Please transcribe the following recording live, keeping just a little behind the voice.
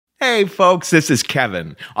Hey folks, this is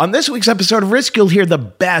Kevin. On this week's episode of Risk, you'll hear the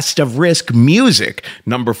best of Risk music,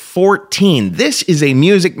 number 14. This is a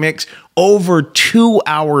music mix over 2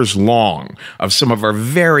 hours long of some of our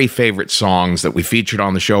very favorite songs that we featured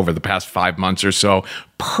on the show over the past 5 months or so.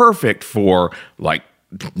 Perfect for,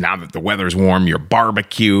 now that the weather's warm, your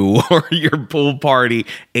barbecue or your pool party.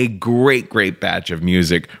 A great batch of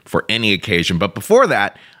music for any occasion. But before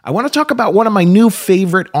that, I want to talk about one of my new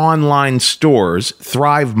favorite online stores,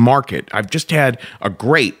 Thrive Market. I've just had a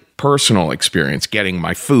great personal experience getting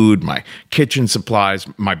my food, my kitchen supplies,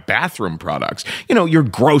 my bathroom products, your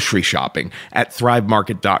grocery shopping at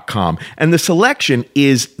thrivemarket.com. And the selection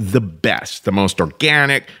is the best, the most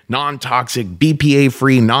organic, non-toxic,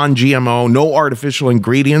 BPA-free, non-GMO, no artificial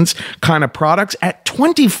ingredients kind of products at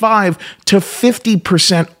 25 to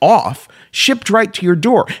 50% off, shipped right to your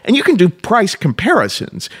door. And you can do price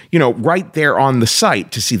comparisons, right there on the site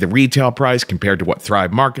to see the retail price compared to what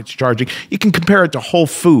Thrive Market's charging. You can compare it to Whole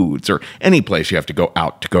Foods or any place you have to go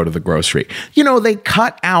out to go to the grocery. They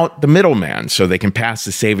cut out the middleman so they can pass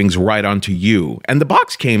the savings right on to you. And the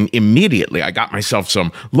box came immediately. I got myself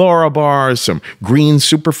some Laura bars, some green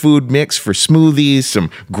superfood mix for smoothies, some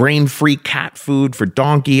grain-free cat food for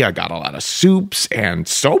Donkey. I got a lot of soups and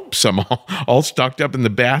soaps. I'm all stocked up in the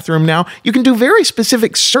bathroom now. You can do very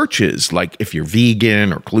specific searches, like if you're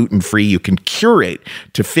vegan or gluten-free, you can curate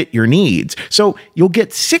to fit your needs. So you'll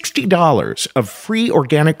get $60 of free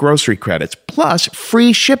organic grocery credits, plus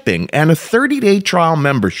free shipping and a 30-day trial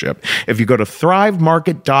membership if you go to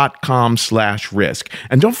thrivemarket.com/risk.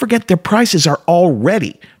 And don't forget, their prices are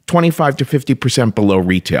already 25 to 50% below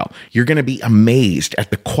retail. You're going to be amazed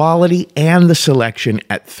at the quality and the selection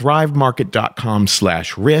at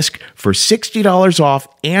thrivemarket.com/risk for $60 off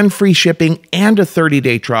and free shipping and a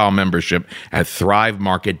 30-day trial membership at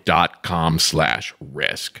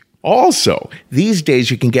thrivemarket.com/risk. Also, these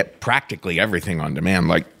days you can get practically everything on demand,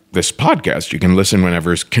 like this podcast. You can listen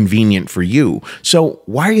whenever it's convenient for you. So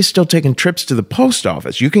why are you still taking trips to the post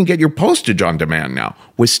office? You can get your postage on demand now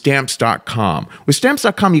with Stamps.com. With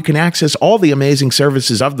Stamps.com, you can access all the amazing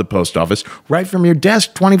services of the post office right from your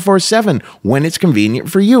desk 24/7 when it's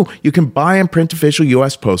convenient for you. You can buy and print official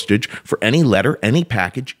U.S. postage for any letter, any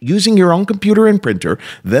package, using your own computer and printer.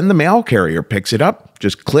 Then the mail carrier picks it up.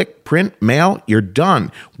 Just click, print, mail, you're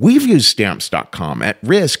done. We've used Stamps.com at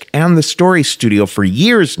Risk and the Story Studio for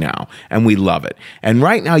years now, and we love it. And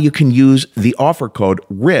right now you can use the offer code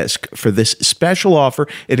RISK for this special offer.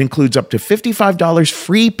 It includes up to $55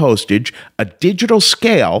 free postage, a digital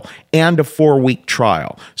scale, and a 4-week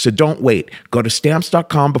trial. So don't wait. Go to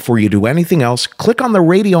Stamps.com before you do anything else. Click on the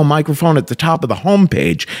radio microphone at the top of the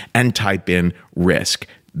homepage and type in RISK.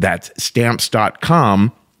 That's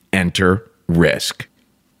Stamps.com. Enter RISK.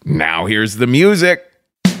 Now here's the music.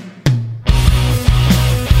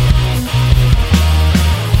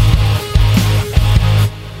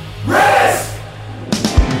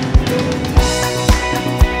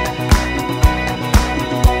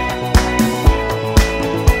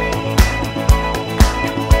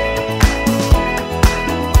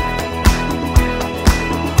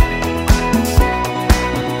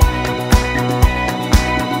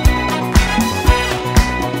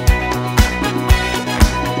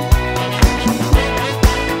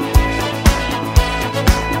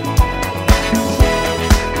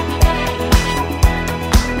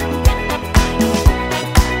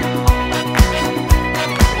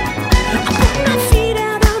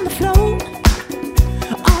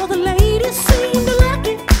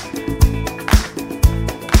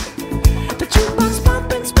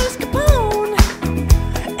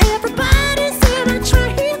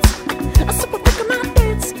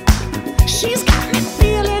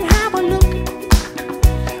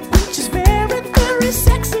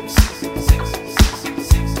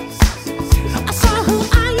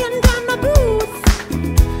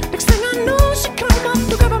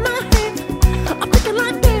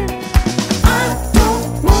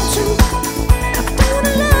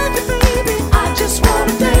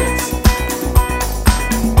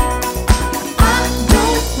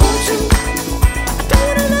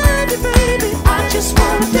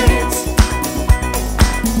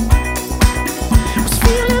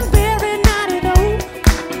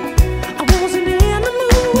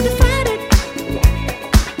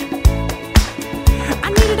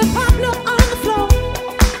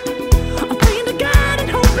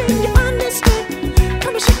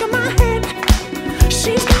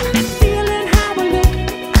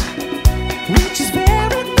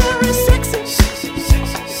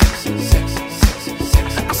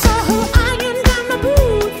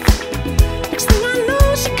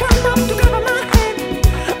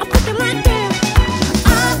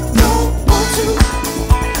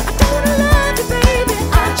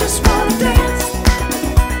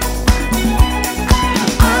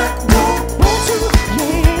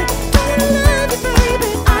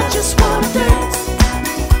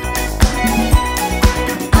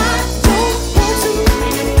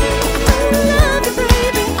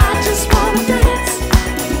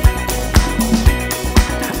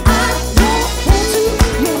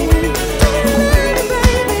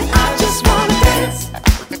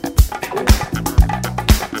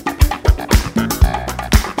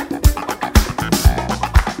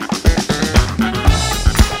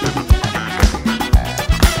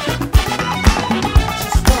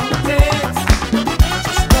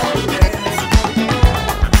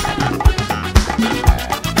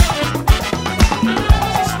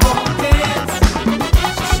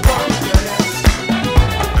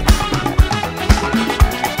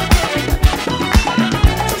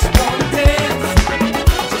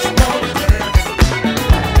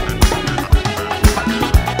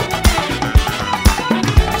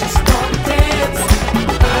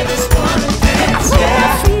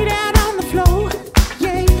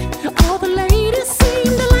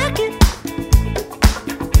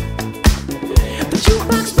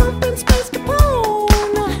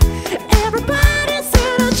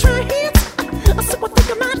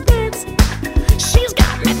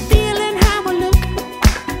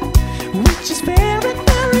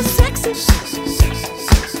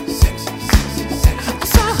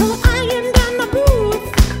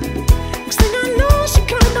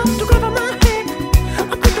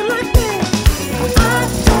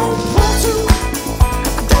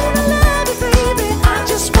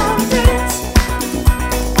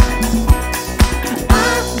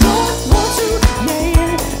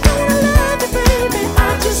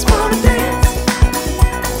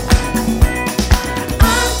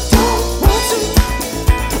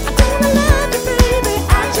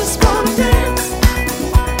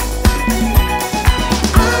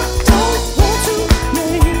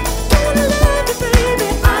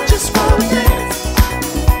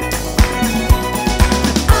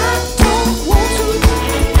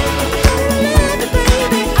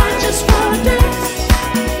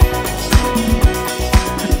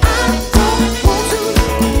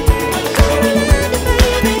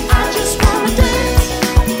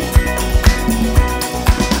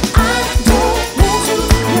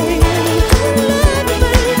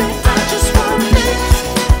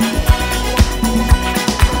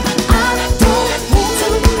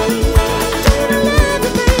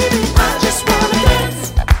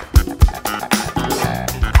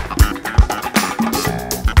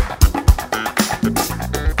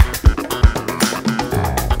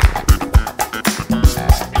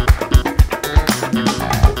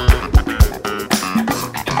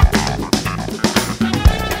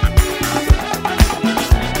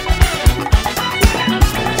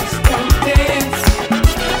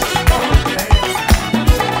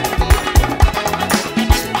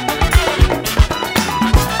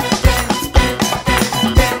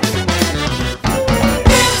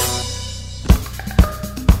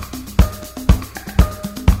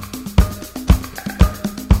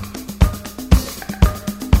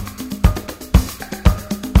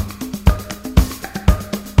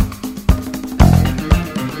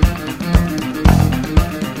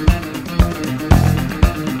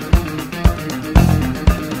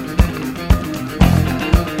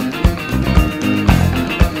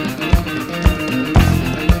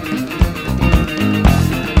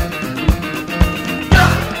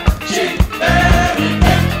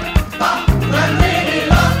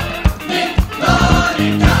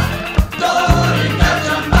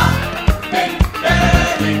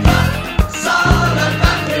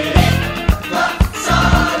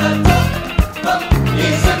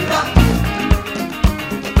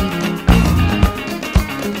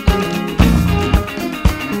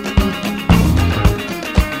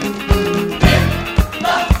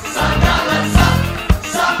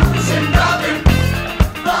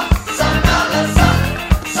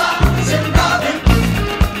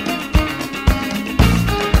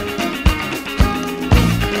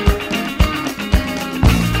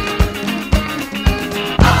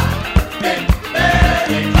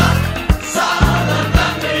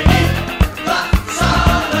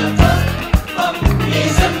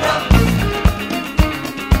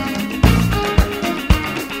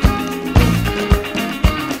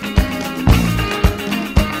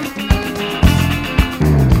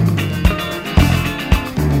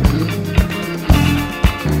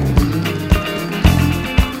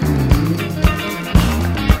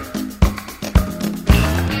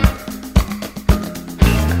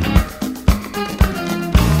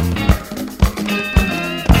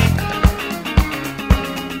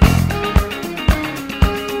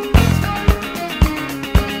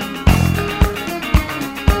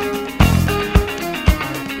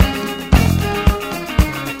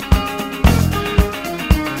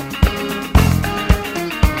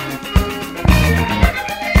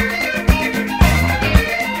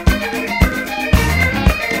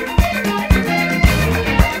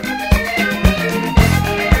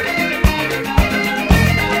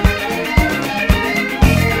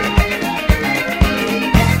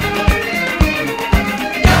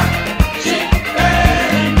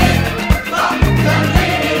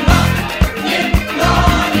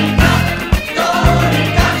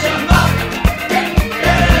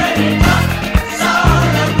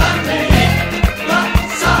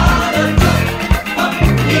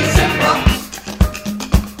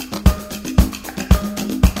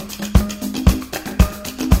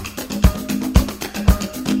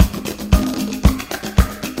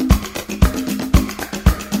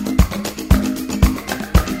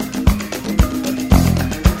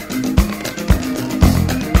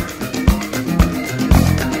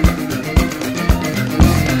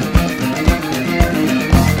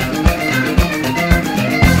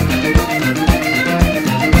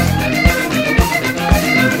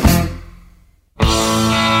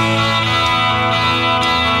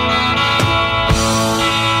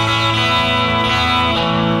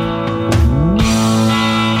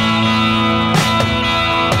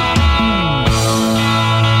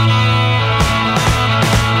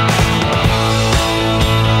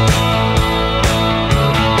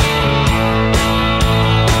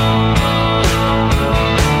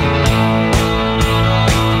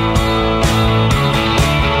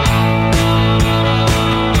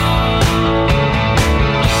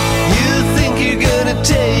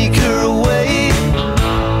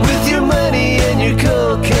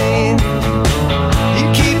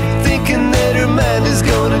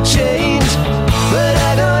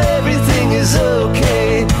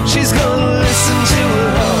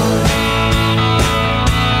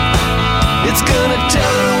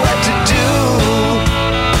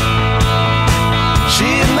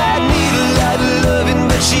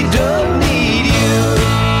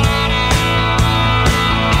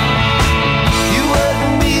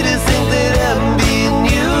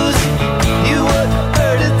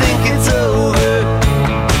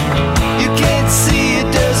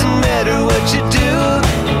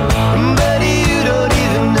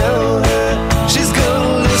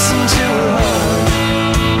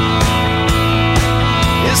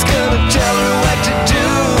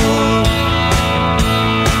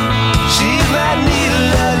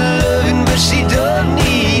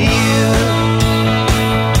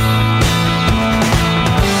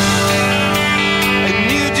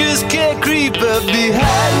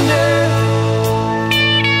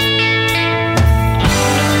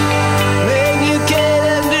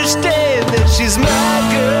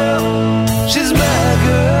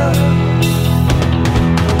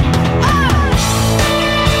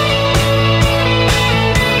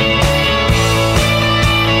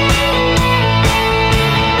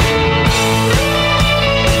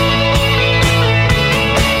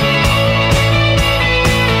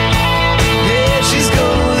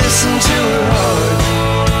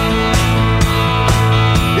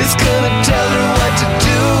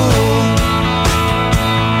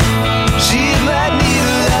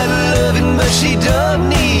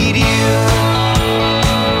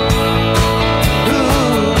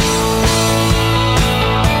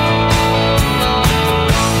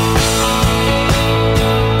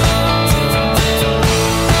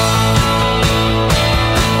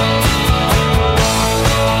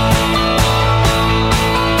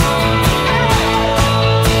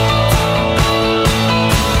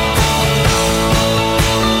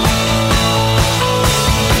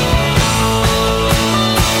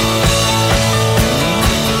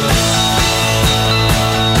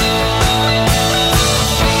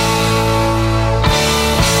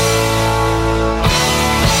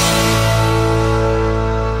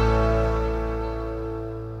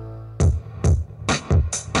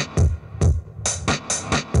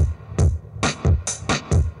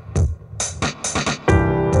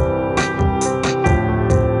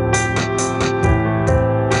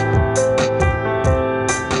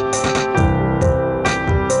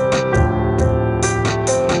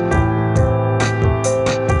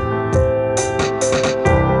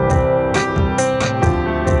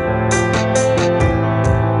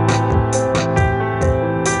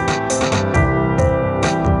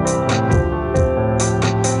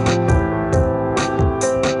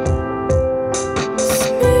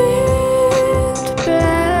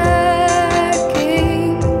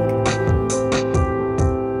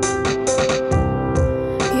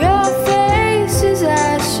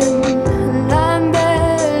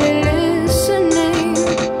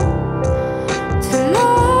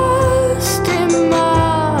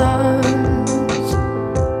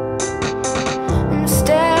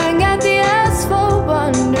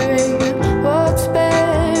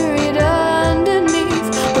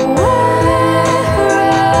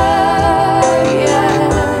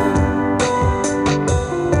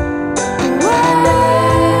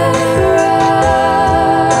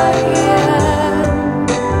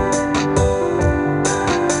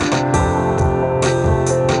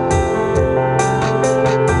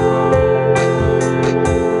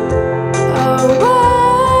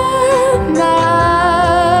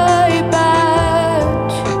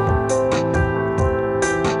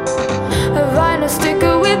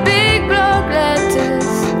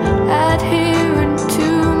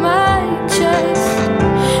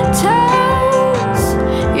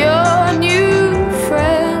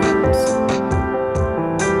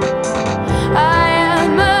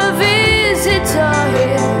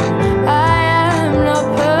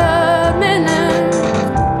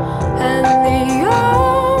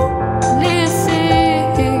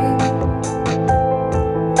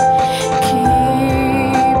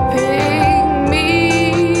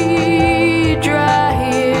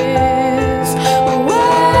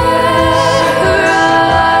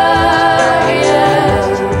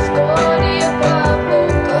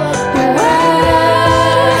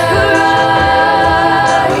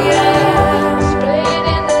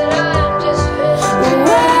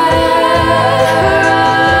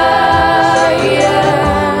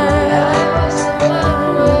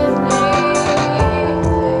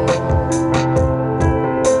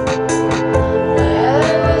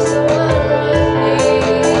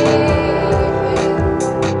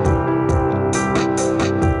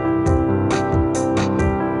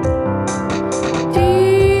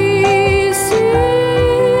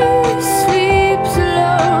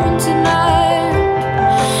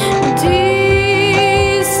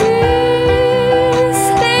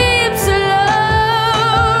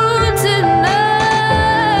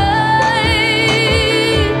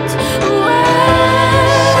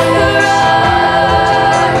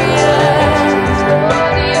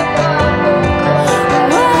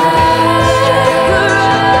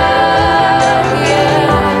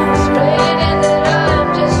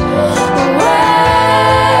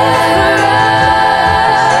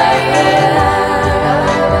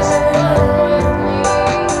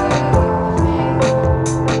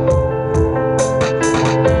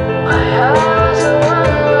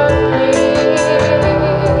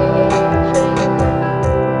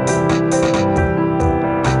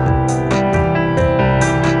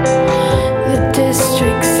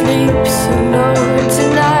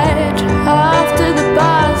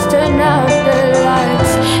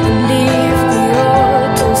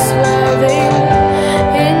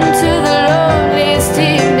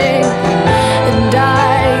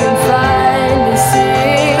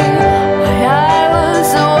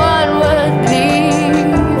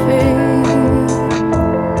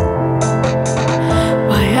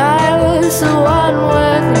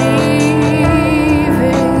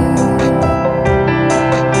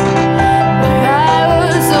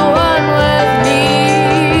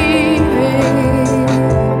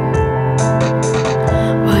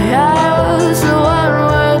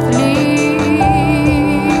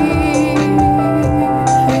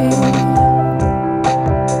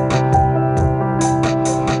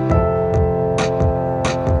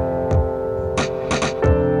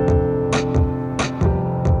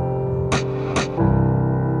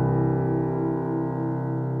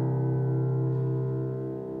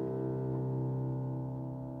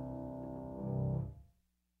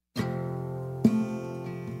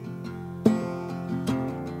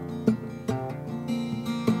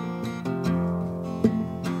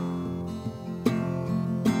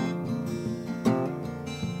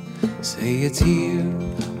 Say it's here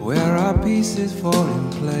where our pieces fall in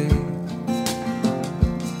place.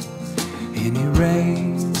 Any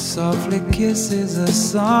rain softly kisses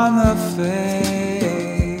us on the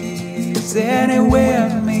face. Anywhere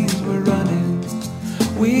means we're running.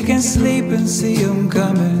 We can sleep and see them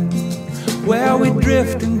coming. Where we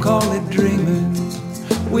drift and call it dreaming.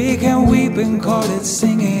 We can weep and call it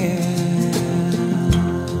singing.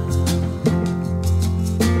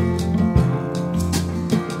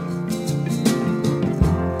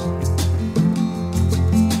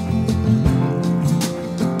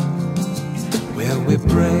 We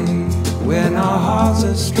pray when our hearts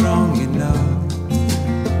are strong enough.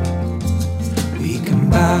 We can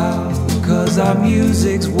bow cause our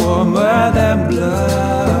music's warmer than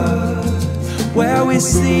blood. Where we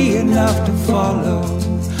see enough to follow.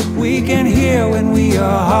 We can hear when we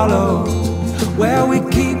are hollow. Where we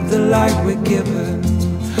keep the light we're given.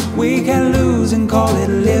 We can lose and call it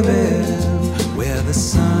living. Where the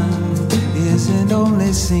sun isn't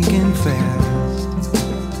only sinking fast.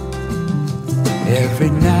 Every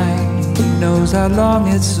night knows how long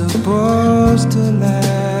it's supposed to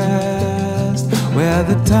last. Where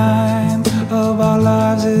the time of our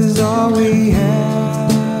lives is all we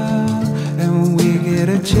have. And we get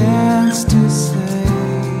a chance to say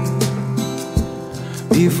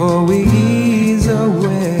before we ease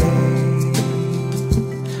away.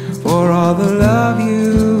 For all the love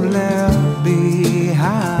you left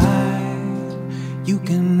behind, you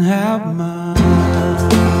can have mine.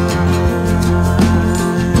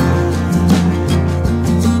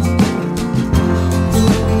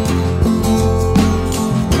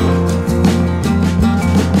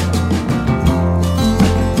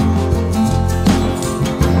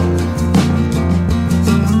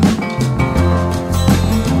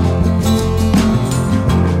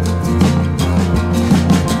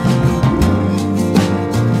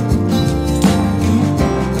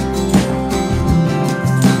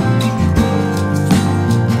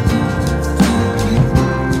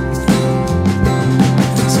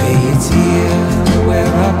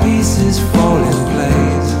 Pieces fall in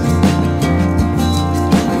place.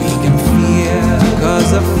 We can fear cause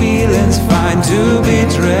the feeling's fine to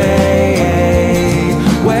betray.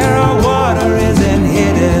 Where our water isn't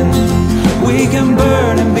hidden, we can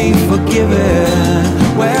burn and be forgiven.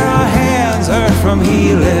 Where our hands hurt from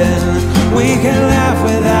healing, we can laugh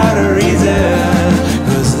without a reason.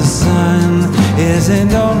 Cause the sun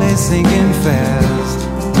isn't only sinking fast.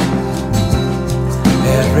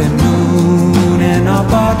 Every moon in our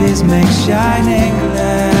bodies makes shining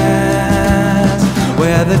glass.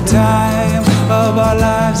 Where the time of our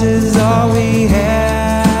lives is all we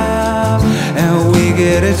have. And we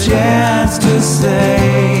get a chance to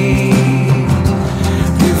say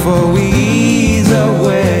before we ease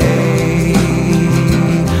away.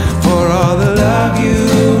 For all the love you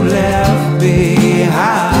left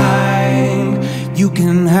behind, you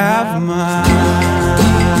can have mine.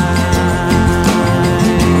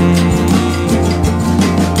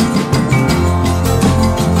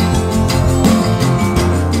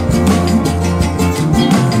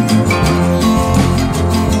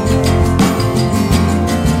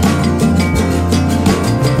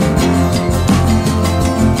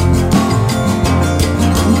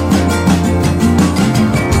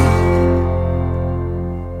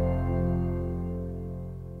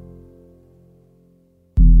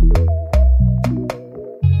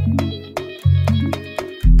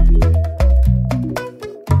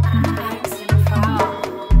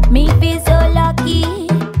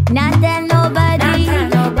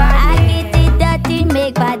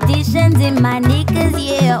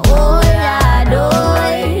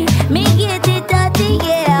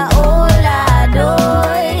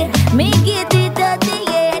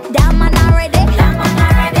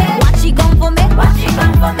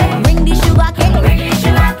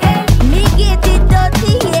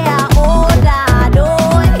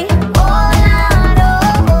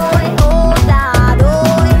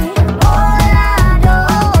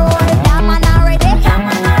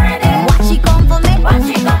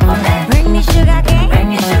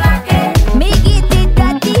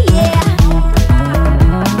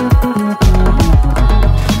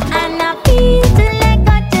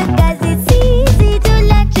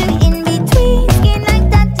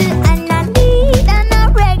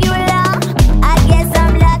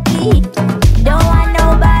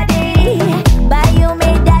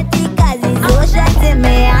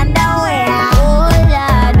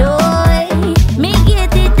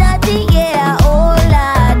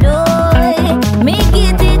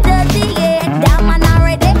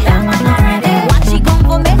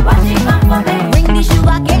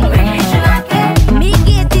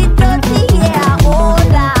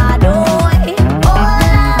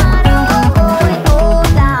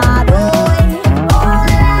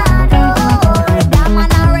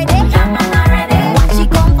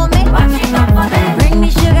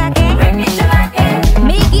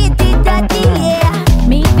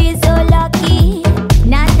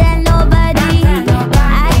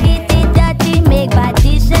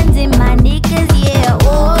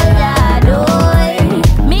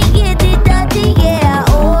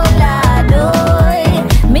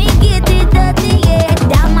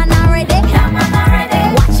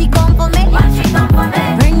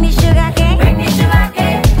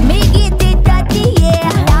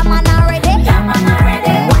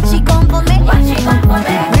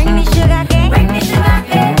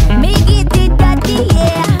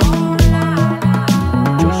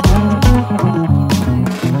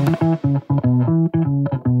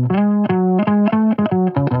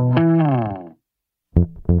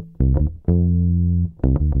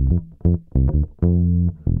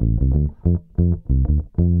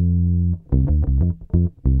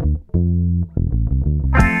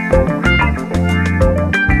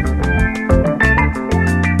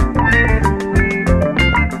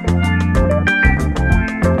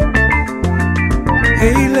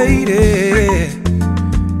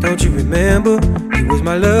 remember, you was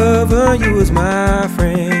my lover, you was my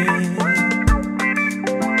friend.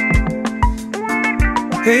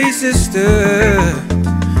 Hey sister,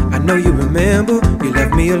 I know you remember, you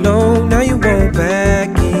left me alone, now you won't back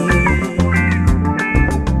in.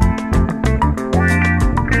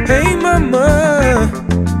 Hey mama,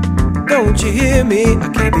 don't you hear me? I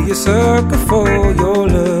can't be a sucker for your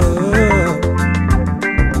love.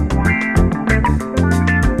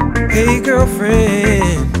 Hey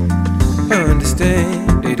girlfriend,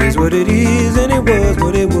 understand, it is what it is and it was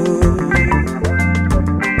what it was.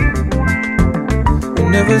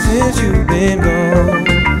 And ever since you've been gone,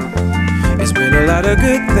 it's been a lot of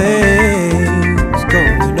good things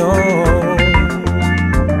going on.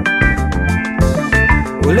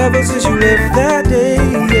 Well, ever since you left that day,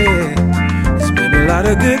 yeah, it's been a lot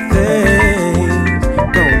of good things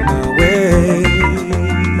going my way.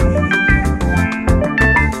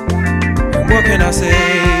 And what can I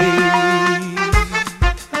say?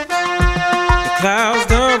 The clouds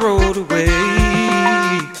done rolled away.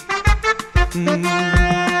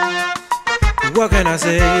 What can I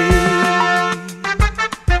say?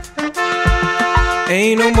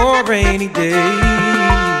 Ain't no more rainy days.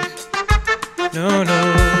 No, no.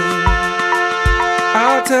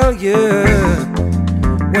 I'll tell you,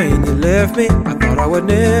 when you left me, I thought I would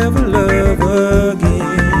never love again.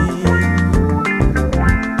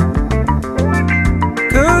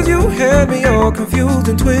 'Cause you had me all confused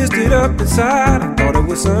and twisted up inside. I thought it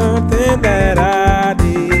was something that I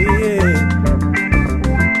did.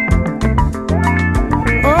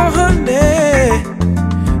 Oh honey,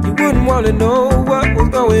 you wouldn't want to know what was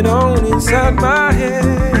going on inside my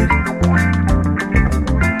head.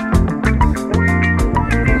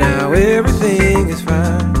 Now everything is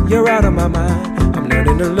fine, you're out of my mind. I'm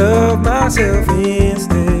learning to love myself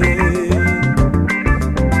instead.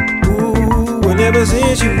 Ooh, and ever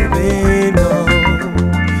since you've been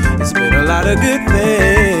gone, it's been a lot of good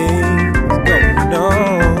things going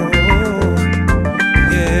on.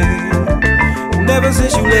 Yeah, and ever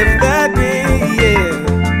since you left that day,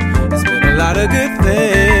 yeah, it's been a lot of good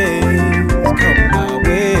things coming my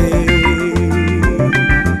way.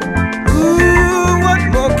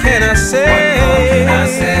 Can I say? What more can I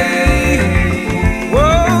say?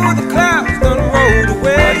 Whoa, the clouds done rolled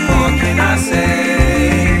away. What more can I say?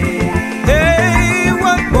 Hey,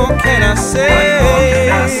 what more can I say? What more can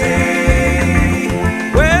I say?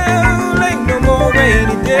 Well, ain't no more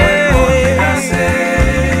rainy days. What more can I say?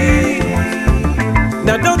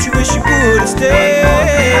 Now don't you wish you would've stayed? What more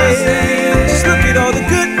can I say? Just look at all the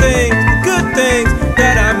good things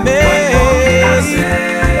that I made. What more can I say?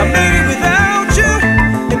 I made it without you.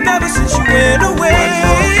 Ever since you went away,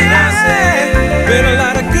 what can I say? Been a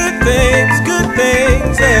lot of good things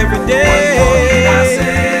every day. What can I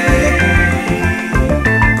say?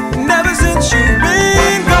 Never since you've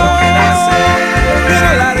been gone, what can I say? Been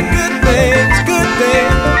a lot of good things going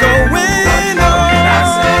on. What can I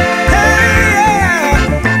say? Hey, yeah.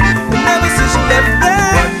 Never since you left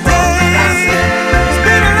that day,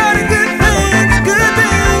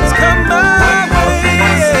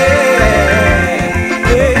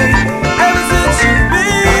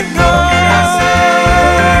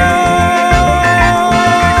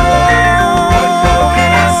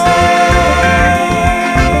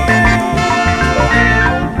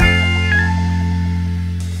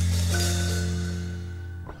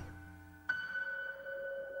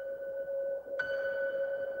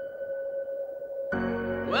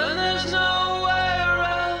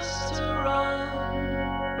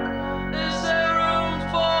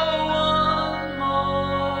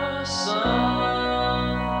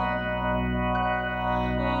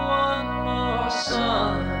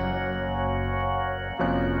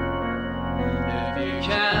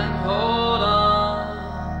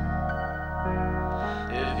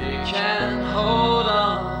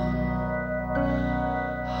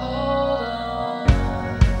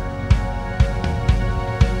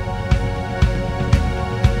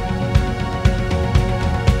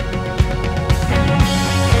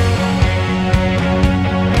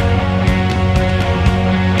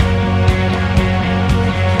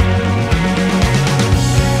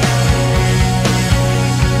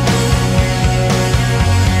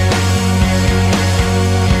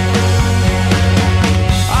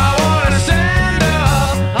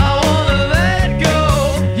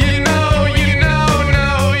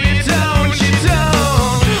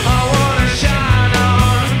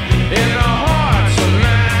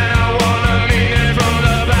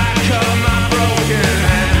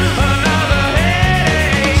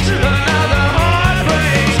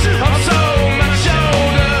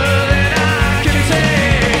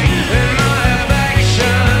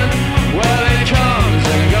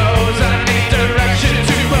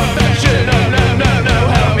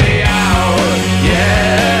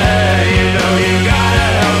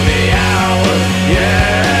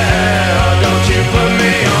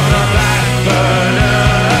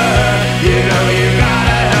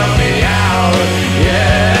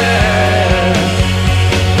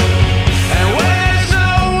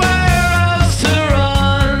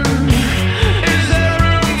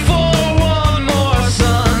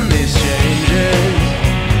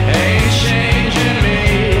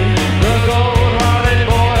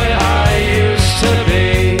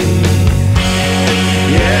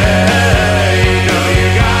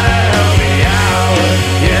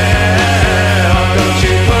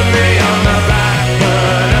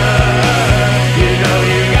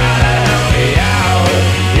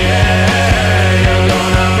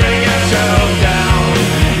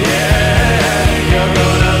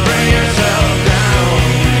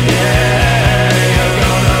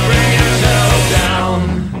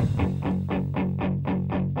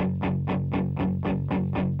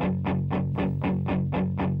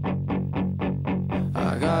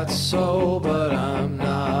 got soul, but I'm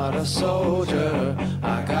not a soldier.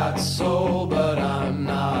 I got soul, but I'm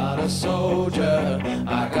not a soldier.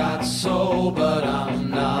 I got soul, but I'm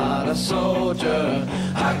not a soldier.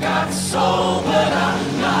 I got soul, but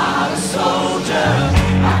I'm not a soldier.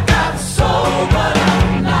 I got soul, but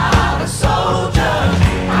I'm not a soldier.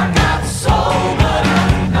 I got soul, but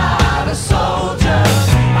I'm not a soldier.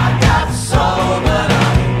 I got soul, but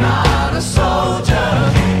I'm not a soldier.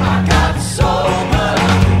 I got soul, but I'm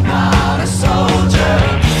not a soldier.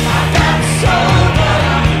 I got soul, but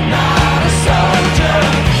I'm not a soldier.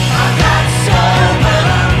 I got soul, but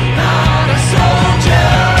I'm not a soldier.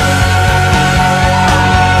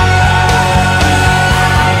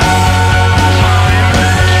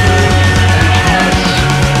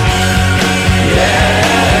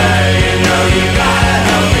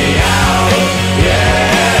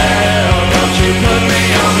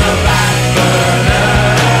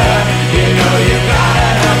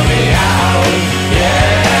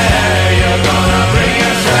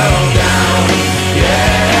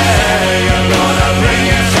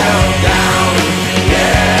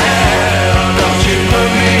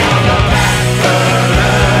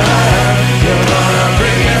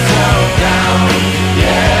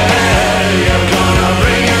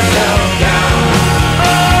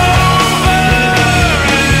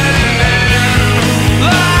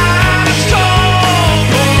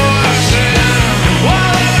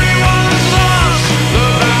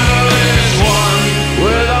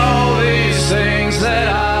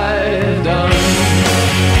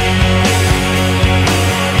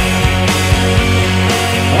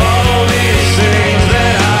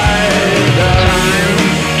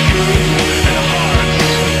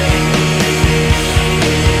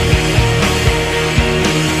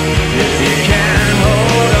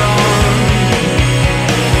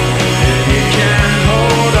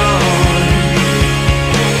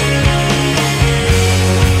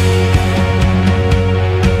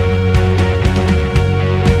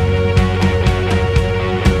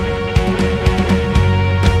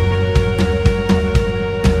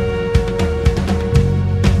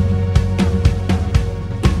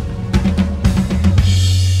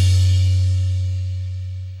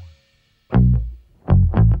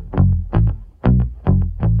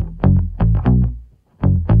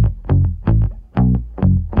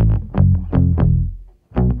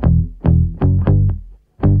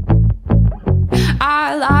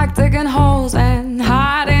 I like digging holes and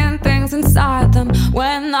hiding things inside them.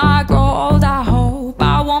 When I grow old, I hope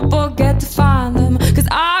I won't forget to find them. 'Cause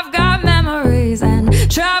I've got memories and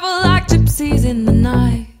travel like gypsies in the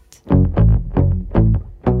night.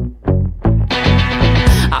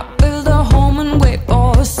 I build a home and wait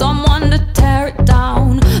for someone to tear it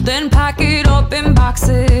down, then pack it up in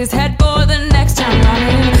boxes, head for the next town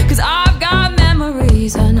running. 'Cause I've got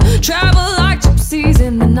memories and travel like gypsies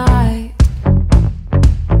in the night.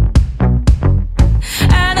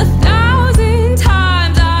 And 1,000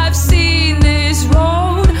 times I've seen this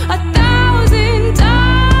road, 1,000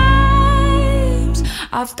 times.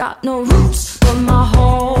 I've got no roots, but my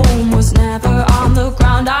home was never on the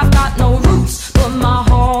ground. I've got no roots, but my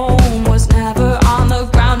home was never on the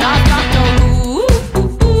ground. I've got no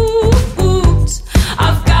roots.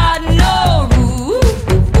 I've got no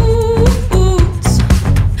roots.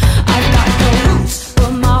 I've got no roots,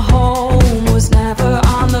 but my home was never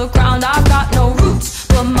on the ground. I've got no roots,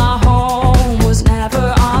 but my home was never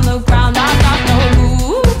on the ground. I've got no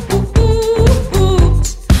roots.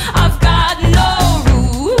 I've got no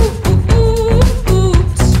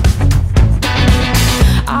roots.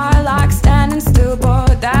 I like standing still,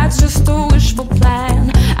 but that's just a wishful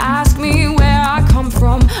plan. Ask me where I come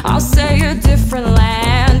from, I'll say a different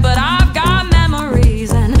land. But I've got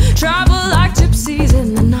memories and travel like gypsies in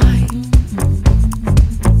the night.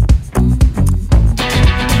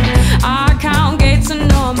 I count gates and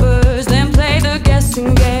numbers, then play the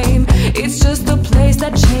guessing game. It's just the place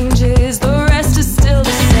that changes, the rest is still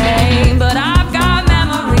the same. But I've got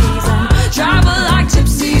memories and travel like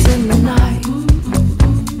gypsies in the night.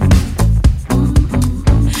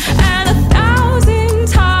 And 1,000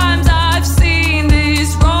 times I've seen this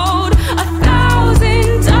road,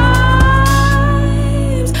 1,000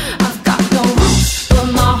 times. I've got no roots, but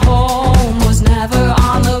my home was never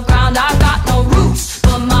on the ground. I've got no roots,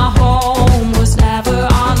 but my home was never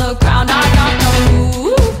on the ground. I got no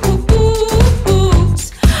roots.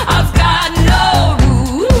 I've got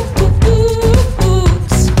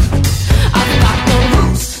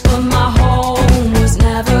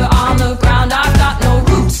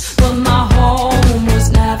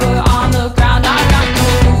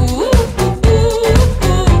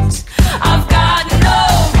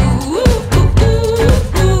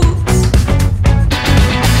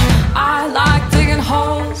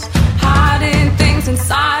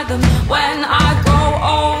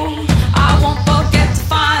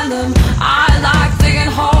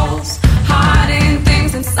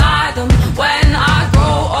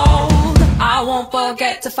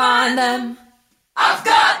to find them. I've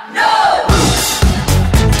got no roots.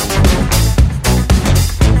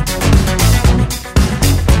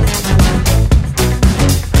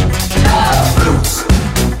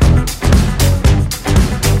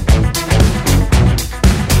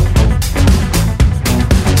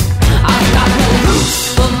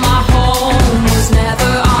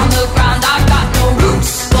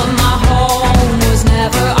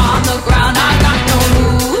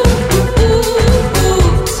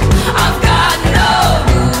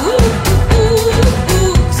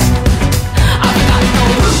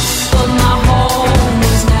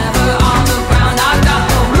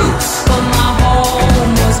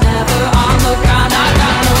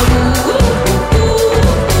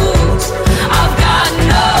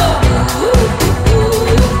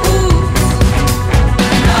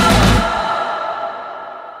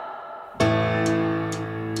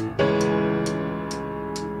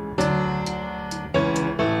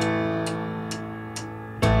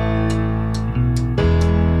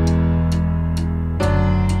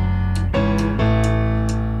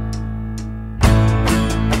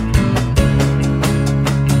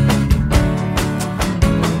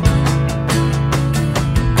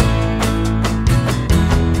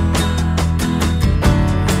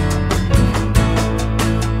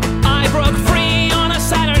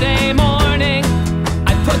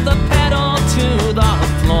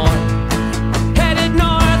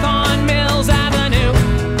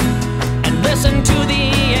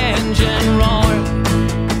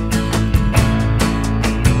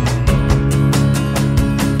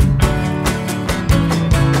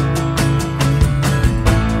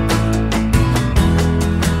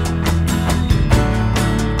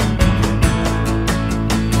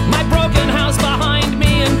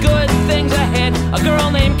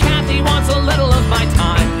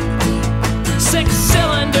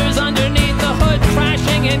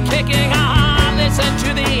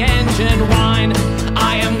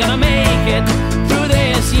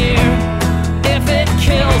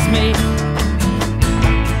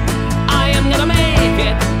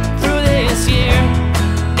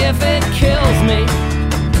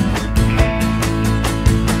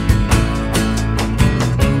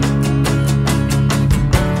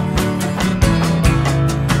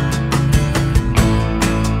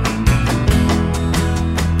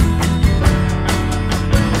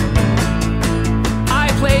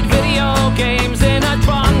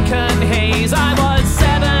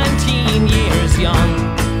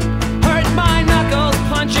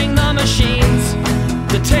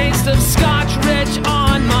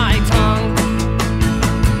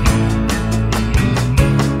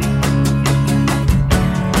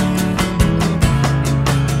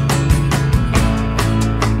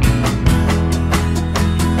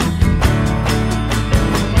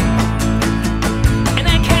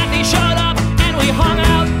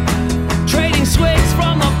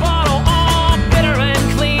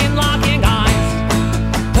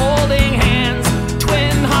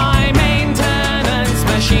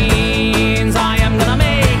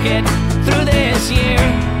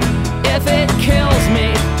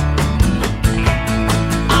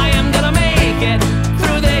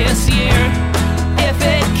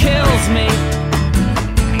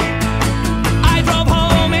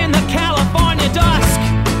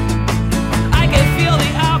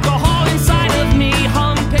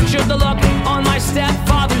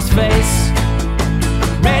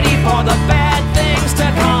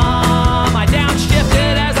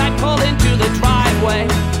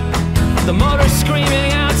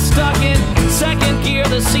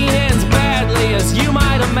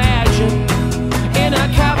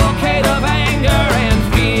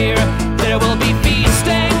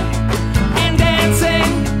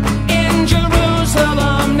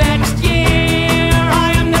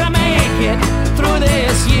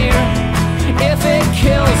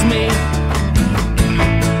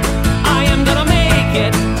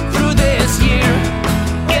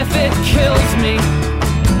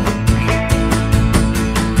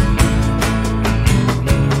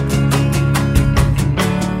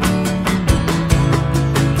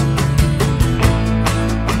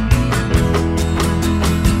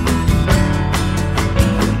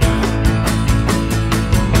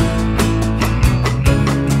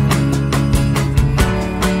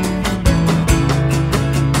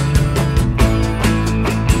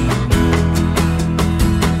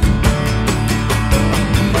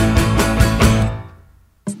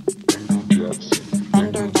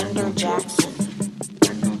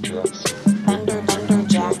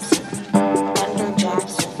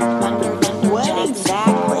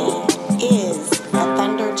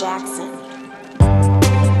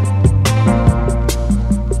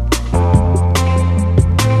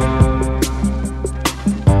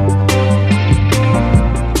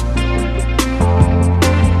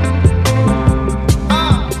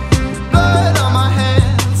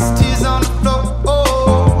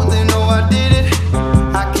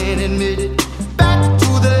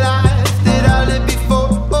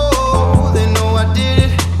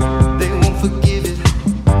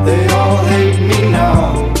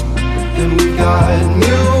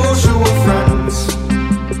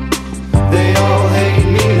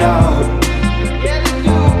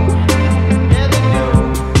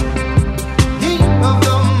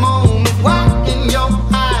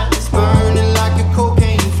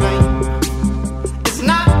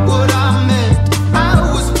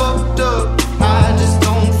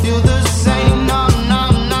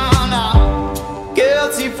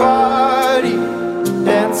 party,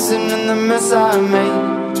 dancing in the mess I made.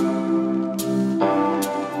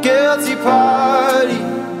 Guilty party,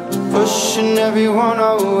 pushing everyone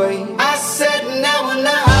away. I said now and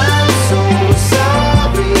I'm so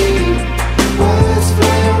sorry. Words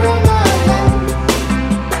fly around my head.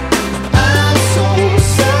 I'm so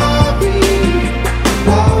sorry.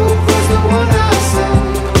 Love was the one I said.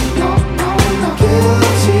 No, no, no.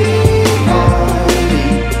 Guilty party,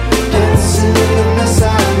 dancing in the mess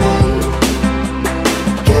I made.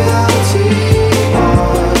 Guilty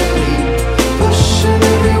party, pushing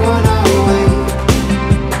everyone away.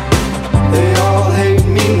 They all hate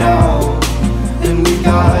me now, and we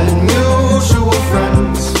got mutual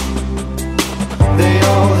friends. They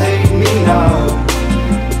all hate me now.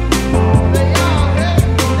 They all hate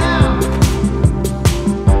me now.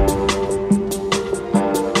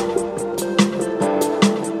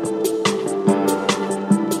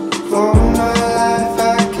 For my life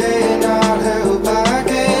I cannot help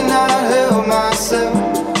myself.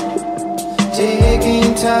 Taking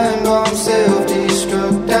time bomb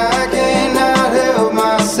self-destruct. I cannot help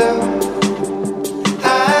myself.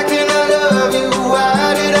 I cannot love you.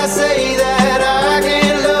 Why did I say that? I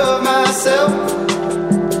can't love myself.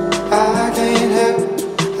 I can't help,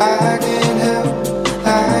 I can't help,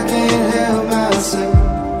 I can't help myself.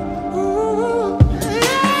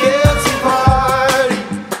 Guilty party,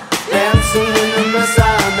 dancing in the mess I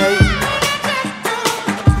made.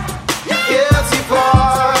 Guilty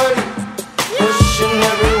party, pushing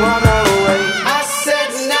everyone away. I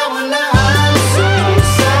said now and I'm so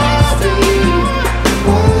sorry.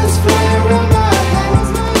 Words fly around my head.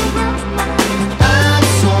 I'm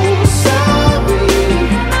so sorry.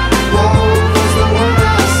 Love was the one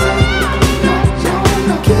I said. No, no,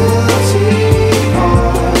 no. Guilty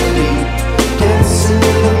party, dancing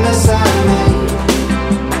in the mess I made.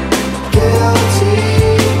 Guilty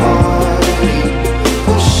party,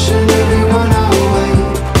 pushing everyone away.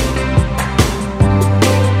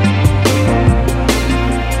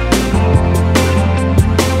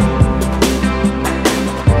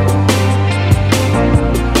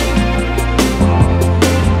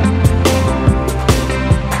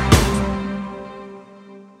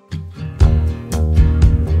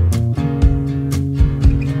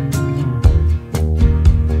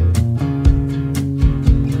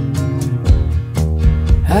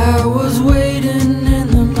 I was waiting in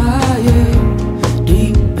the mire,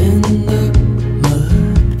 deep in the mud.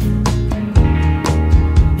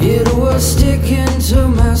 It was sticking to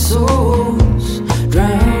my soles,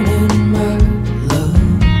 drowning my love.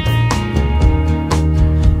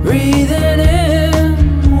 Breathing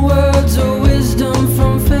in words of wisdom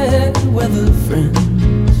from fair weather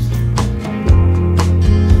friends.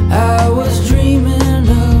 I was dreaming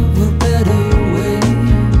of a better way.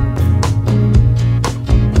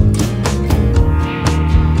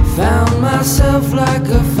 Found myself like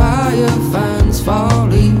a fire finds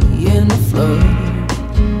folly in a flood.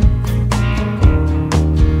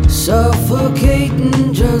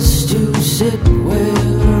 Suffocating just to sit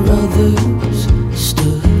where others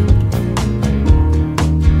stood.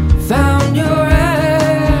 Found your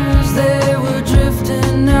eyes, they were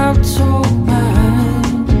drifting out so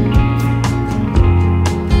mine.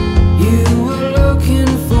 You were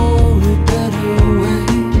looking for a better way.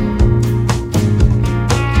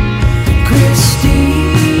 Christina,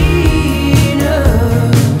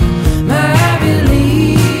 my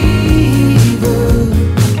believer,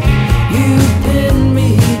 you pinned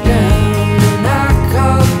me down and I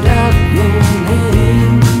carved out your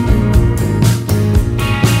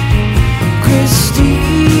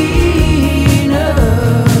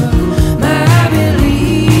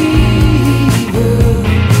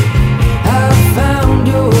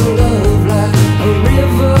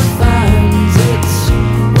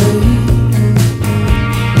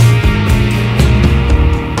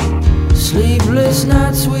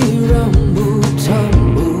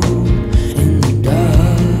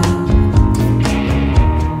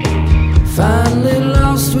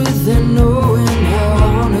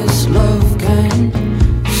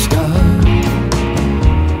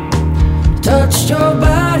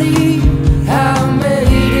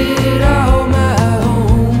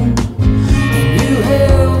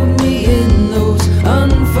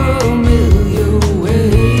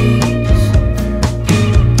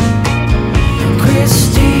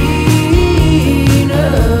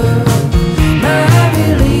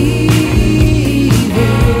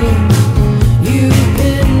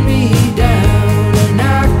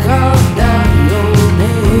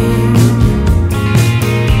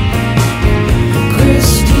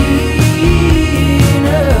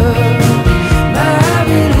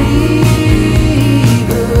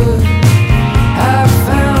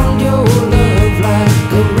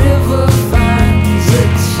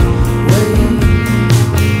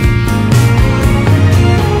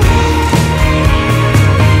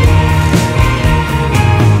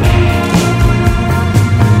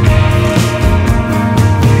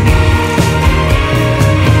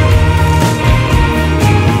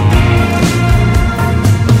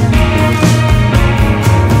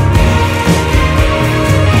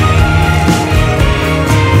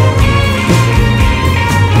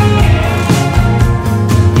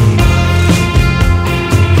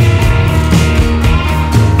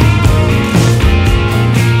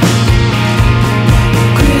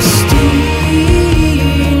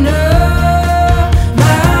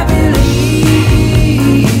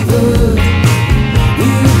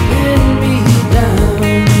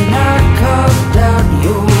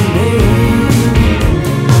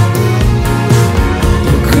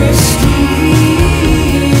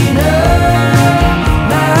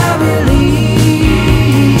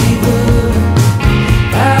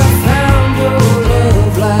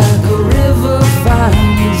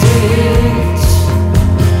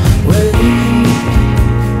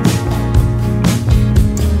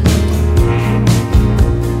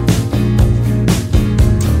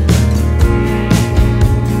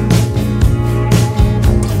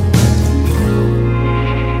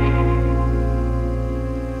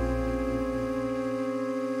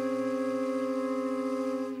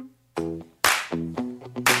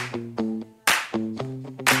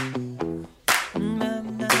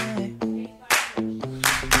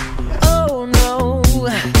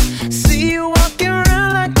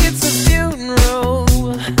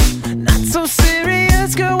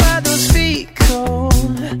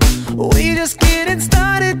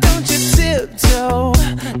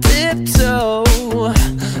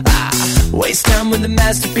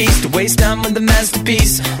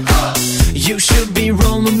You should be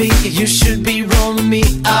rolling me, you should be rolling me.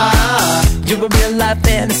 You're a real life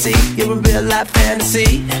fantasy, you're a real life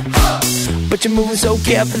fantasy. But you're moving so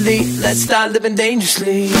carefully, let's start living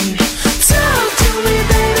dangerously. Talk to me,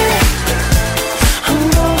 baby. I'm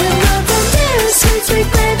going up on this sweet, sweet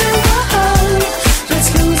baby. Whoa. Let's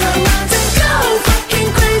lose our minds and go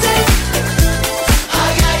fucking crazy.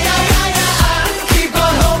 Keep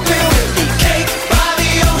on hoping we'll be cake by the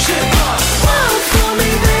ocean. Walk for me,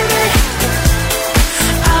 baby.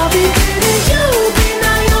 I'll be pretty, you'll be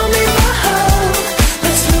Naomi. Whoa.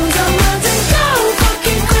 Let's lose our minds and go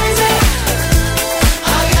fucking crazy.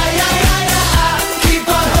 Keep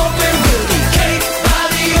on hoping we'll be cake by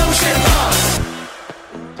the ocean.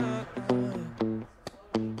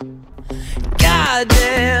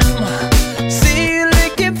 Goddamn, see you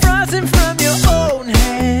licking frosting from your own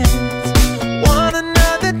hands. Want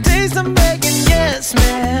another taste? I'm begging, yes,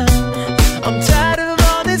 man. I'm tired of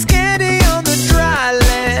all this candy on the dry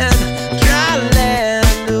land, dry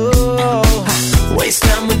land. Oh, waste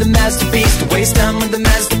time with the masterpiece, to waste time with the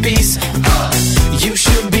masterpiece. You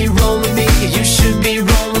should be rolling me, you should be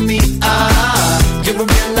rolling me. You're a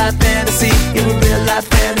real life fantasy, you're a real life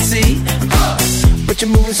fantasy. But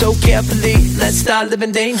you're moving so carefully, let's start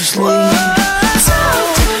living dangerously. Talk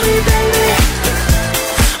to me, baby.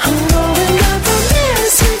 I'm going up on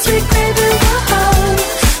this sweet, sweet baby. Whoa.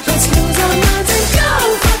 Let's lose our minds and go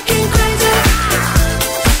fucking crazy.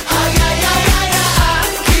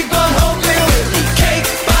 Keep on hoping we'll be cake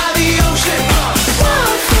by the ocean.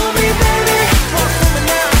 Walk for me, baby. Walk for me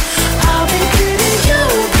now. I'll be pretty,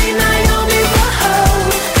 you'll be Naomi. Whoa.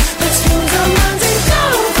 Let's lose our minds and go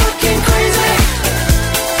fucking crazy.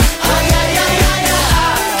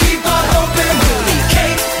 Keep on hoping we'll be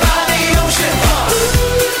cake by the ocean.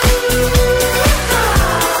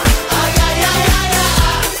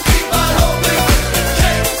 Keep on hoping we'll be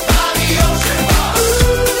cake by the ocean.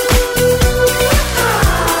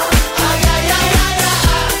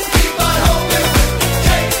 Keep on hoping we'll be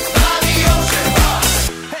cake by the ocean.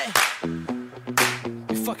 Hey,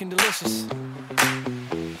 you're fucking delicious.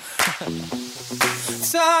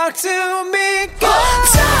 Talk to me, girl.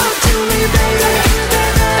 Talk to me, baby.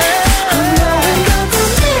 I'm going up on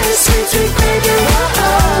this sweet, sweet baby. Whoa.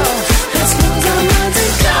 Let's lose our minds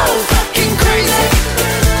and go fucking crazy.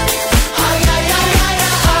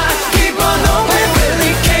 Keep on hoping we'll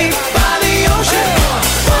be cake by the ocean.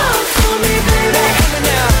 Walk for me, baby.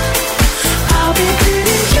 I'll be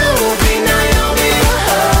pretty, you'll be Naomi.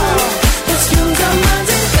 Whoa. Let's lose our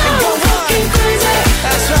minds and go fucking crazy.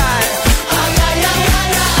 That's right.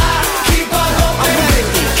 Keep on hoping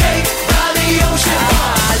we'll be cake by the ocean.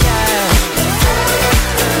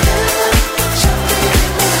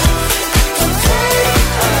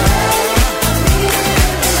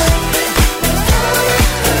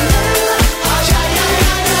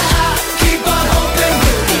 Keep on hoping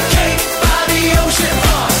we'll be cake by the ocean.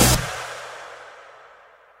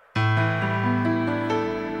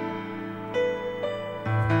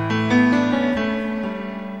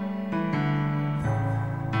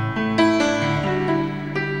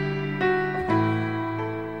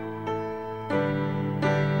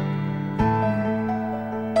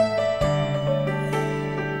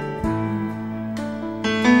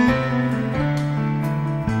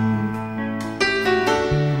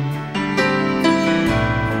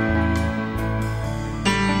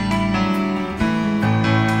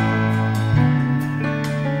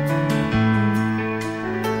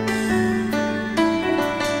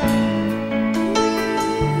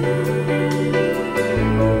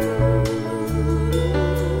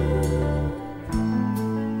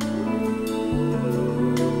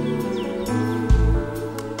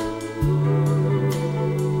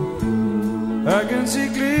 I can see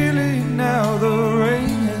clearly now the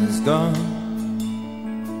rain is gone.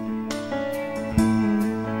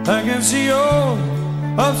 I can see all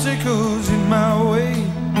obstacles in my way.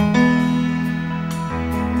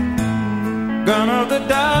 Gone are the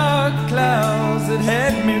dark clouds that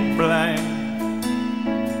had me blind.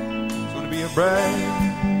 It's gonna be a bright,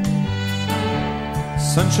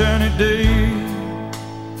 sunshiny day.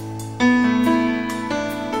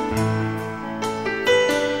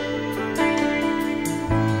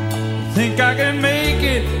 Think I can make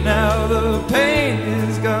it now the pain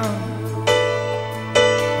is gone.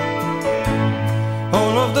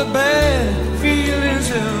 All of the bad feelings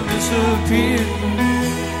have disappeared.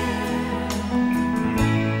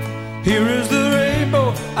 Here is the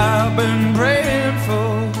rainbow I've been praying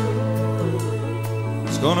for.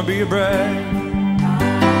 It's gonna be a bright,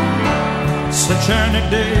 sunshiny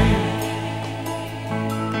day.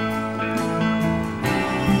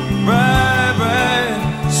 Bright,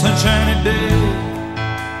 bright, sunshiny day.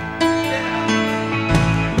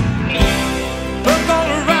 Look all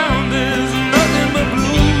around, there's nothing but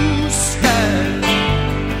blue skies.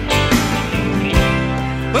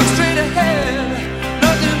 Look straight ahead,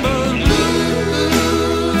 nothing but blue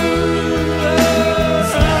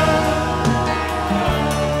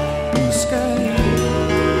skies.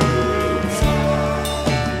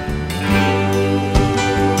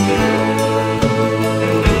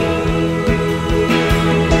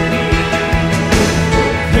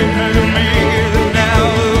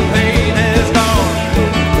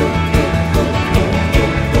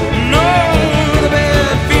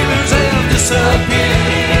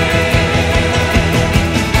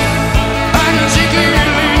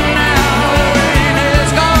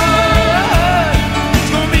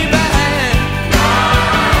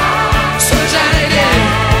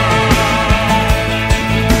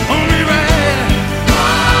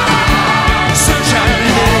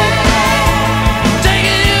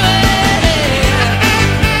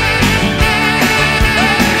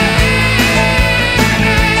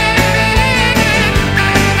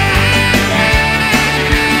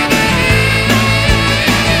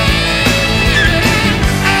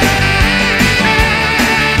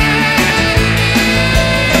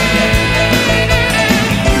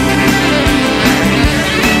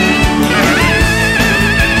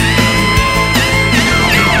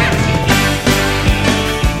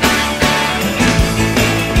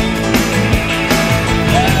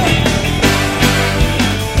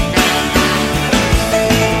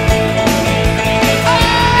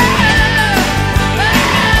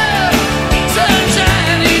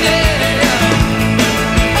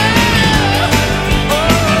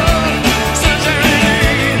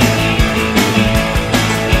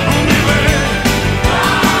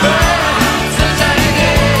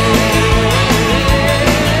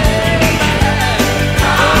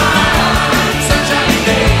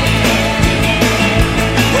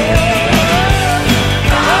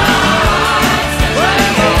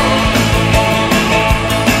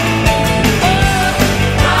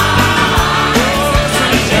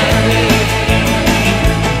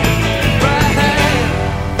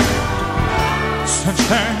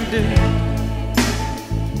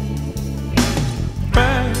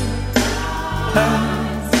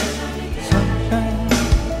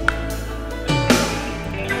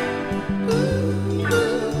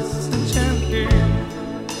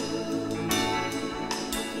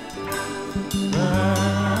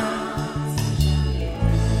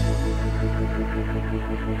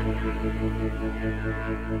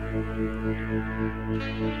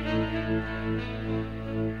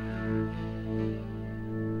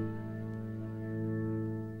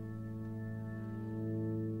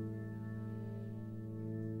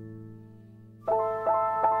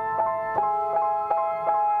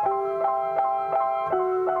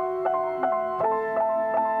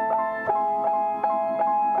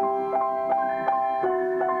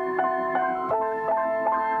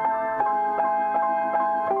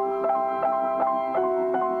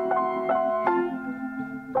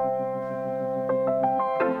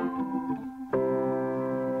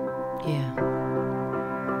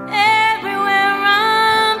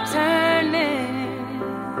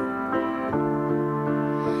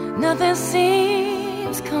 Nothing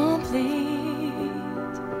seems complete.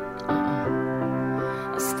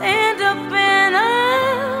 I stand up and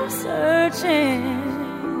I'm searching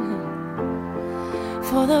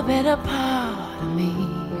for the better part of me.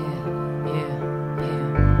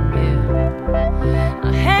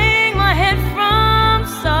 I hang my head from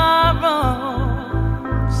sorrow.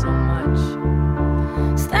 So much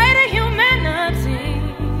state of humanity.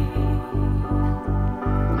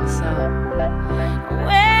 So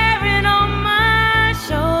wearing on my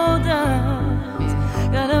shoulders,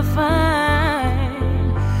 gotta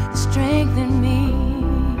find the strength in me.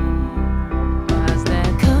 Why's that?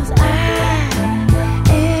 'Cause I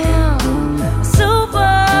am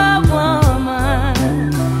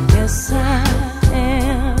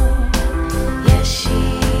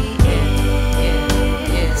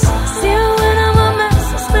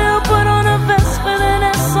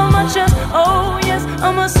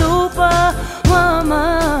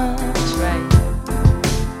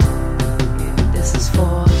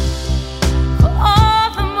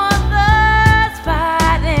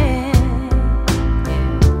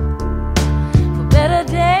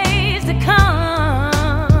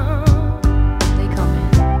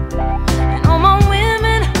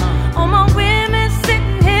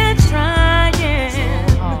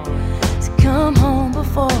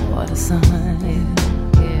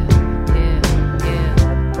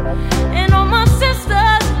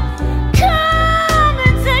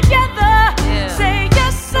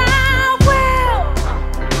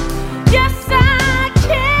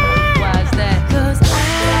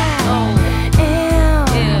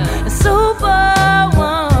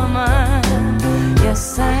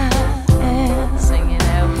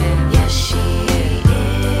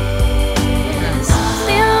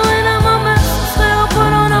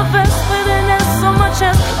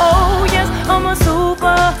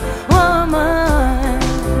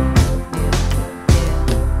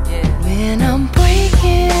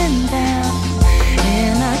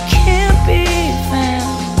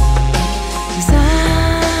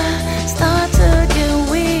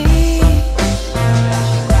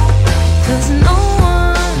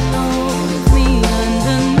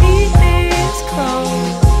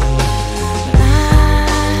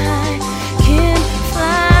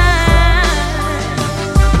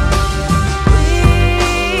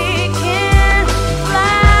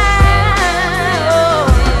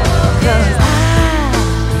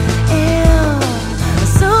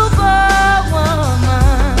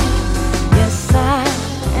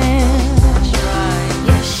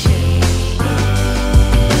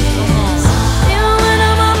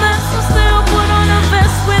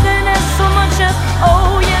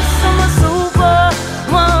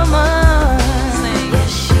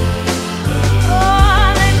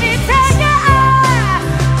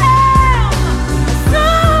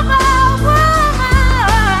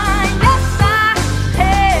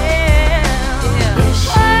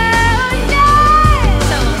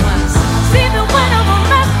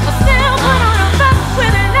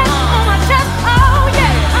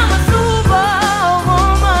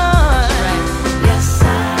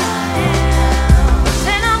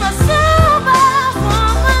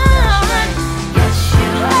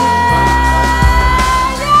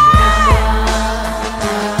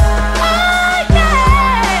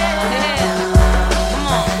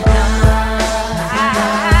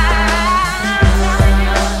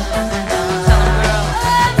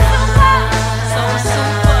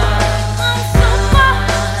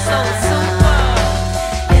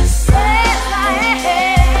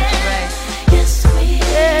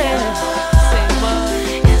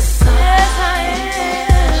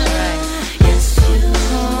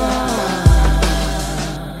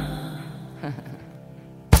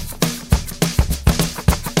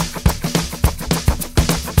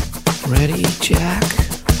Ready, Jack?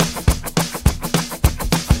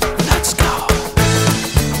 Let's go.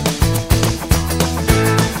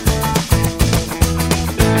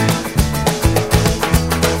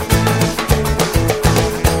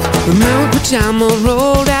 The Mama Pajama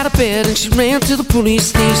rolled out of bed and she ran to the police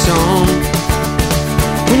station.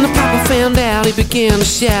 When the papa found out, he began to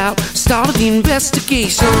shout, started the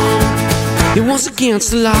investigation. It was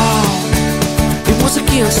against the law. It was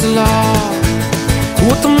against the law.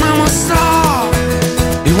 What the mama saw,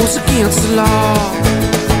 it was against the law.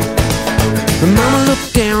 The mama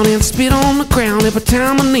looked down and spit on the ground every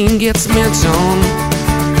time my name gets mentioned.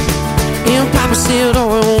 And Papa said,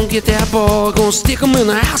 oh, I won't get that boy, gonna stick him in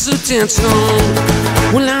the house of detention.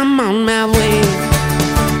 Well, I'm on my way,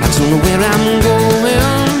 I don't know where I'm going.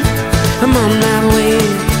 I'm on my way,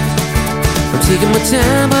 I'm taking my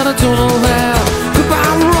time, but I don't know how.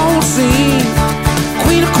 Goodbye, Rosie,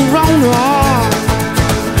 Queen of Corona.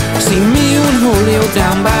 See me and Julio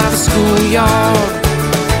down by the schoolyard.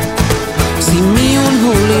 See me and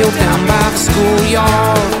Julio down by the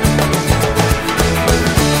schoolyard.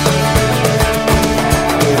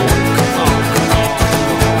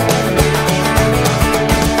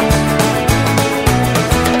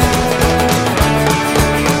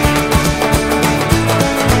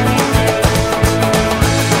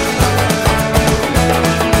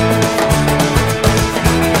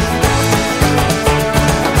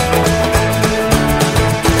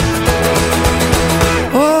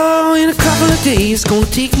 It's gonna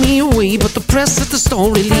take me away, but the press let the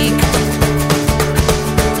story leak.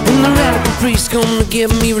 And the radical priest gonna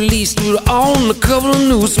give me release through the all on the cover of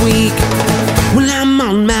Newsweek. Well, I'm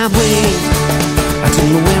on my way, I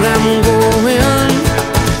don't know where I'm going.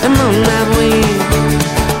 I'm on my way,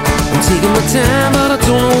 I'm taking my time, but I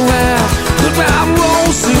don't know how. Goodbye,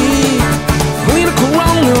 Rosie, Queen of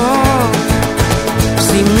Corona.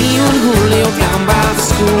 See me and Julio down by the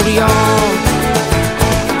schoolyard.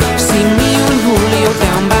 See me and Julio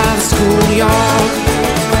down by the schoolyard.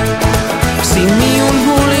 See me and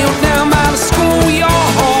Julio down by the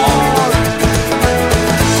schoolyard.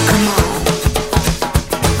 Come on,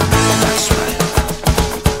 that's right.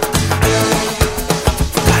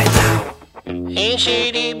 Right now. Ain't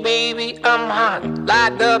shady, baby, I'm hot,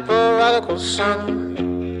 like the prodigal son.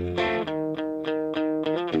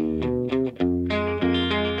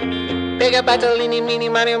 Big up Bartolini, Meanie,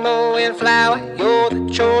 Money, Mo, and Flower, you're the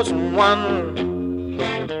chosen one.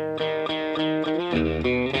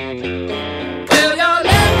 Well, your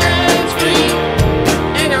left hand's free,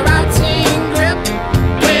 and your right hand grip,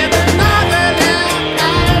 with another left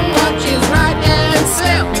hand watches right hand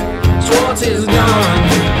slip. Swartz is gone.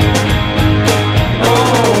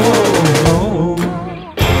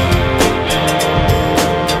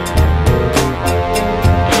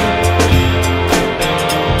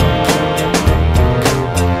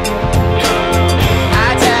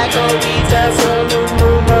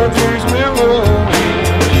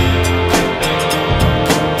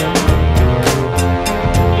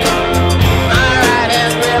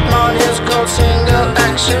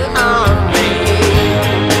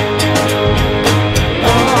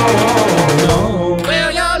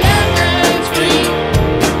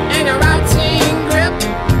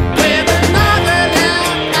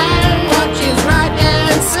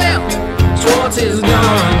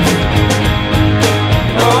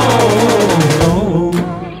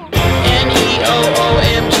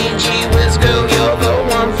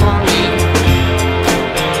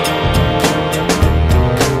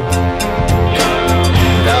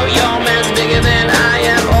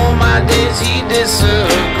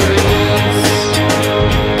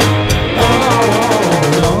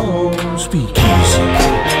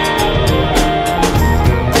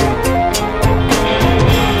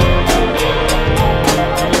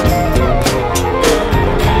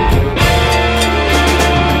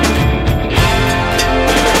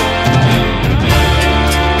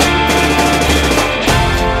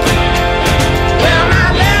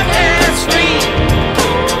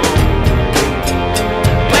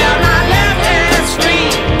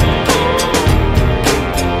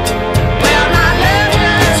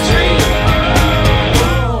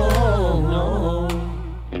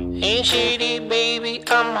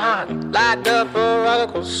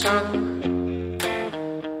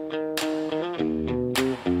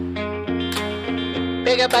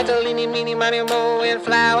 Big up Bartolini, Meanie, Money, Mo, and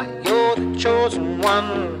Flower, you're the chosen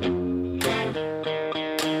one.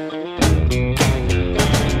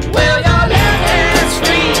 Well, your left hand's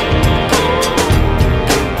free.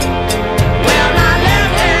 Well, my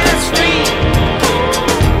left hand's free.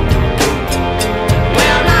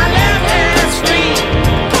 Well, my left hand's free.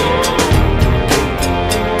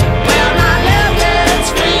 Well,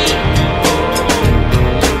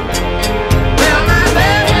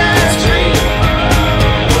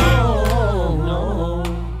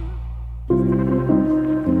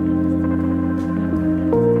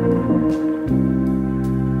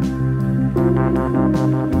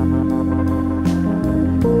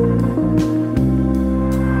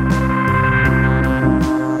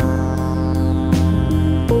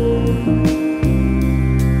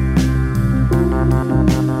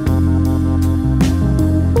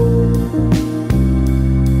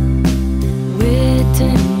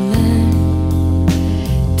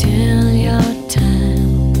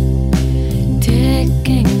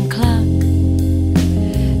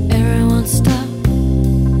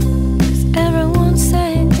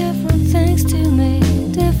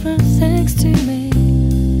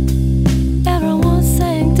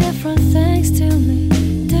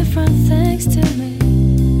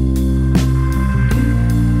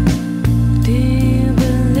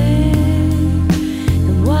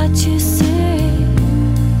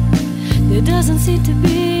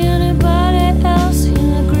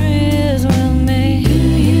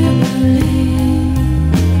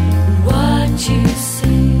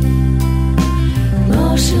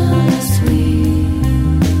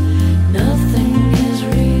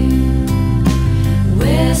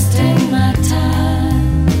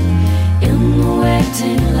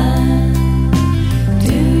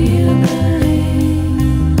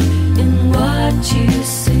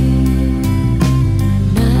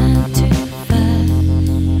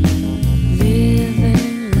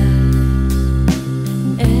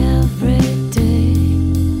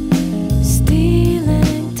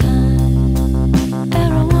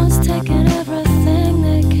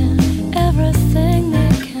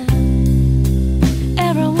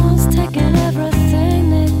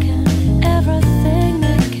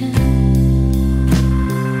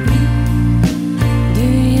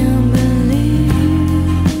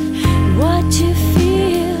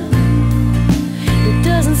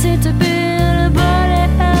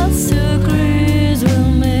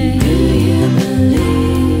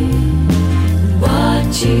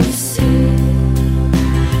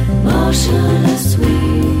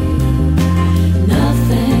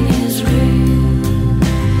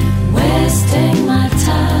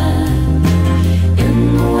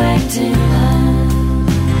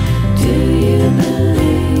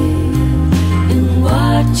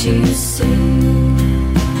 you see.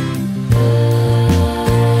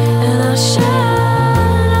 And I'll shout,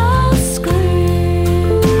 I'll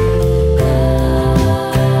scream,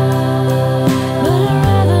 but I'd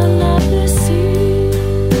rather not be seen.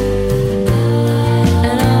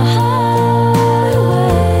 And I'll hide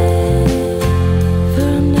away for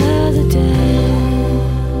another day.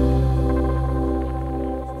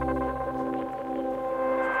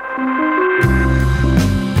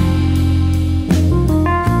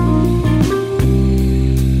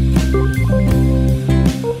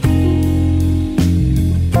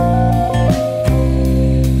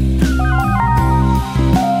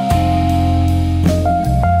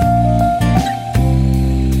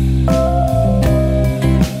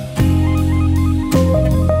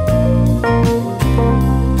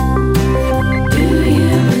 Do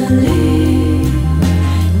you believe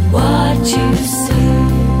what you see?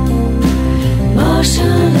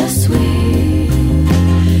 Motionless we,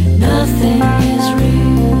 nothing is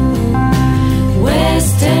real.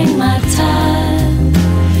 Wasting my time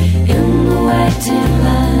in the waiting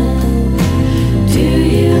line. Do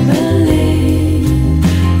you believe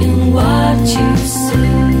in what you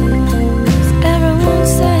see?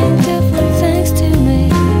 Everyone's saying different things to me,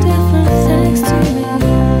 different things to me.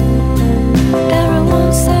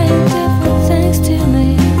 Everyone's saying different things to me,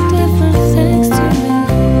 different things to me.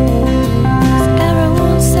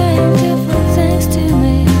 Everyone's saying different things to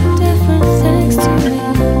me, different things to me.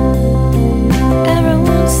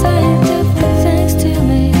 Everyone's saying different things to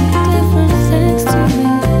me, different things to me.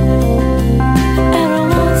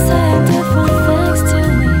 Everyone's saying different things to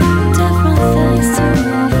me, different things to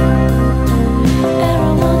me.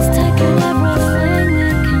 Everyone's taking everything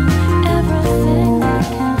they can, everything they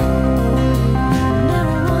can.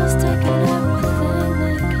 Everyone's taking everything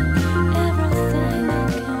they can, everything they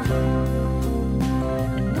can.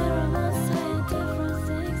 And everyone's saying different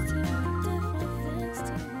things to me, different things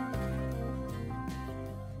to me.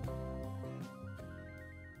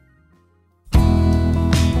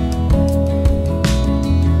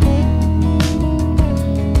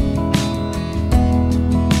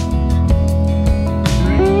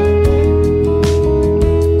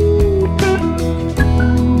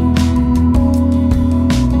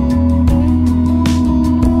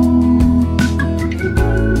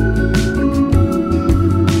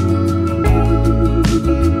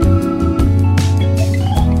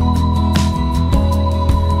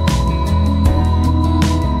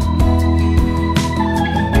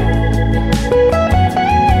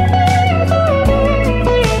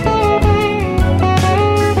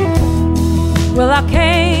 Well, I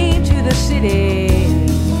came to the city.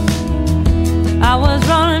 I was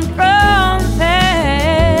running from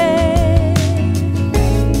pain.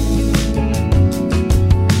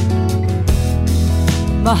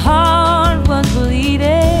 My heart was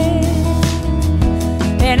bleeding,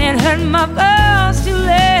 and it hurt my bones to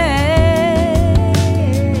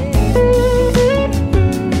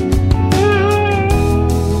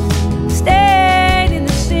stayed in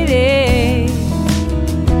the city.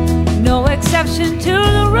 No exception to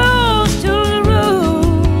the rules, to the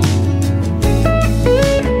rules.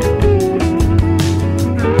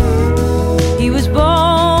 He was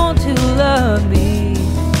born to love me.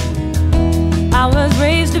 I was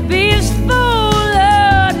raised to be his fool,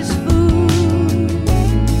 Lord, his fool.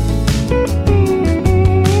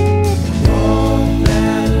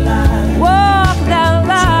 Walk that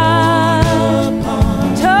line,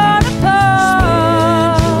 torn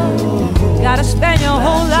apart. Gotta spend your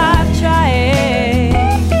whole life trying.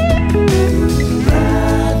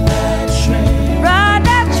 Ride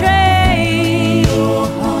that train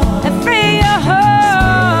and free your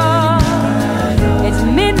heart. It's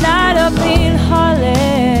midnight up in Harlem.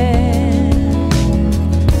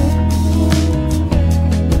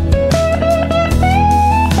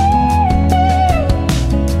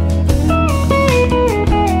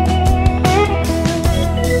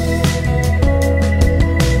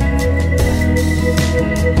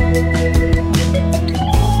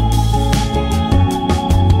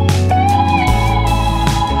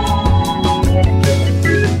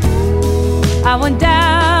 I went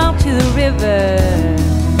down to the river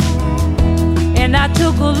and I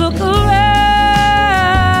took a look around.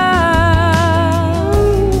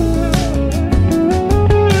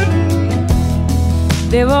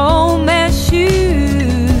 There were old man's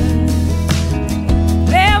shoes,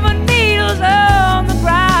 there were needles on the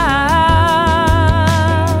ground.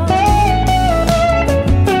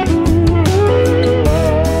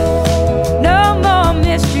 No more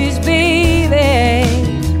mysteries, baby.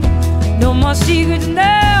 No more secrets,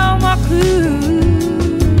 no more clues.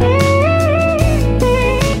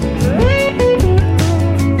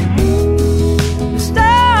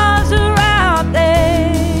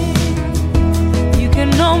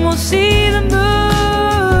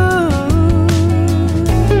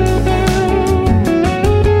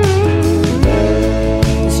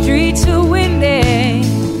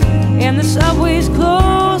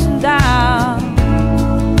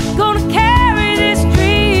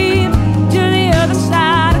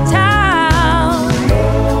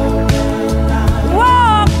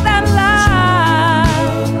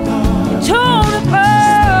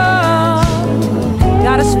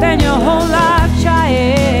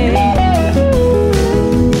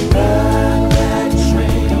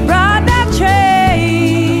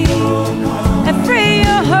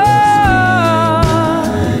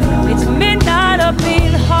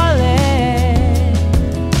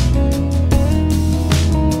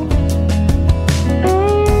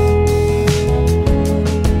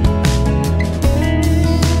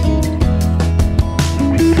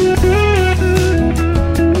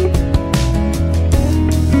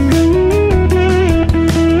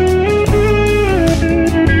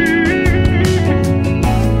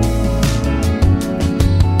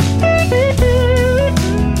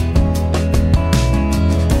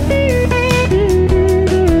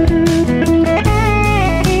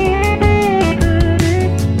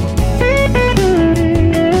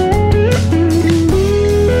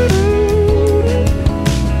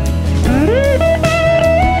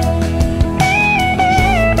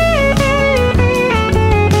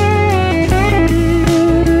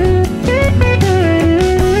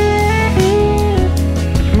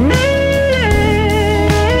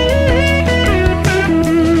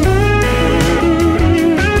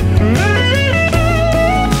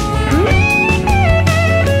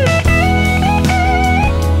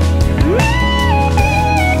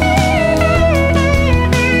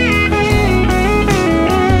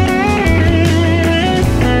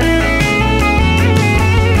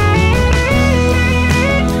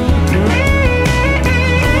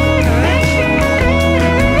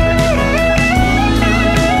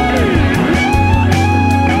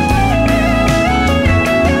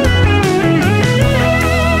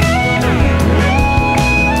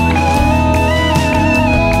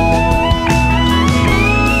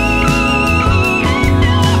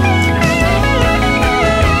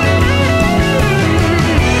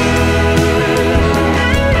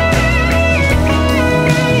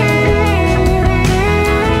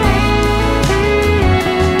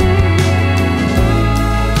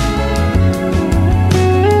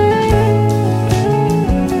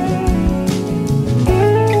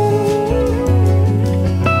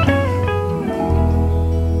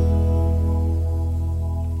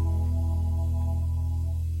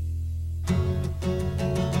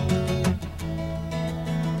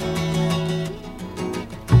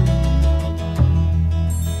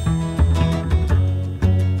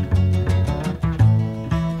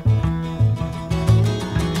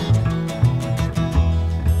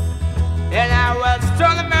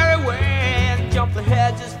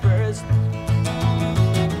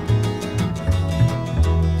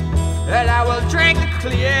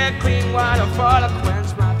 clear, clean water for to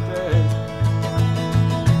quench my thirst.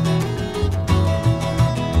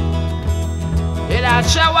 And I'll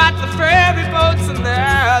show out the ferry boats and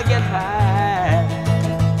they'll get high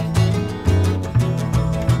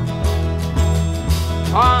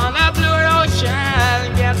on the blue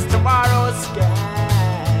ocean against tomorrow's sky.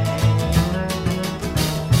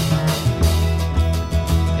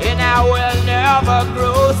 And I will never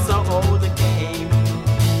grow so old again.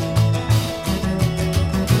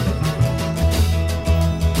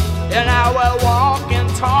 And I will walk and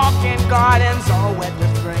talk in gardens all wet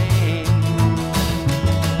with rain.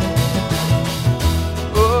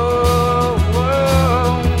 Oh,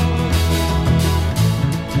 oh.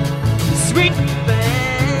 Sweet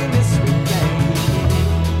thing, sweet thing.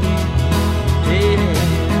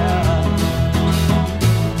 Yeah.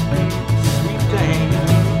 Sweet thing.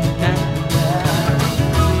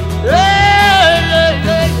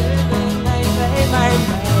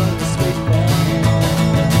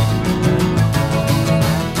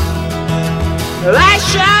 I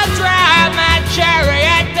shall drive my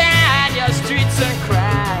chariot down your streets and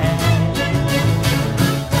cry.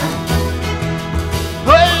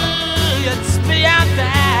 Oh, it's beyond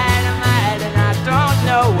dynamite and I don't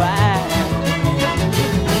know why.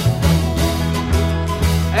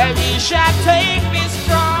 And you shall take me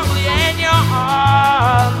strongly in your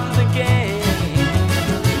arms again.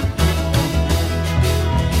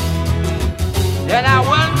 And I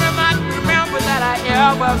will not remember that I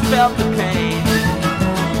ever felt the pain.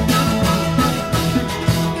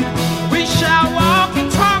 We shall walk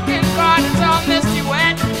and talk in gardens all misty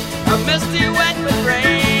wet, a misty wet with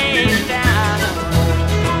rain down.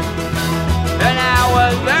 And I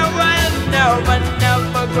will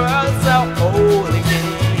never grow so old again.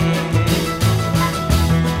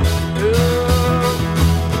 Ooh,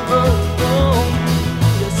 ooh, ooh,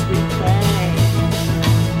 you sweet thing.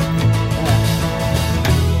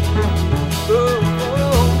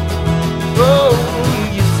 Oh,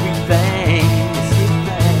 you sweet thing, sweet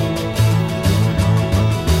thing.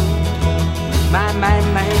 My.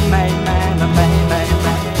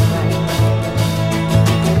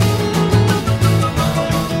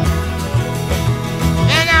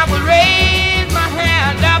 And I will raise my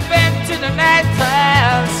hand up into the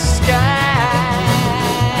nighttime sky.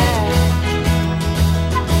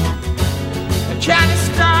 A China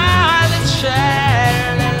star that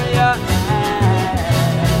shines in your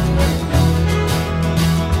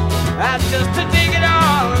eyes. Just to dig it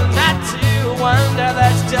all, not to wonder,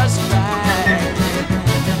 that's just right.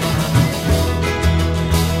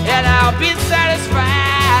 And I'll be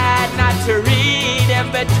satisfied not to read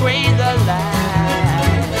in between the lines.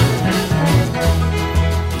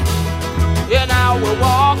 And I will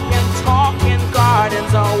walk and talk in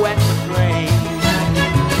gardens all wet with rain.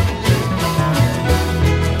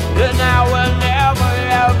 And I will never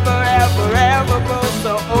grow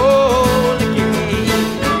so old again.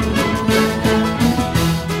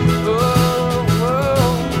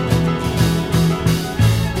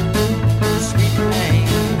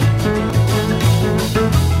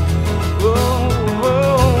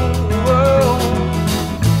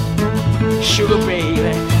 Sugar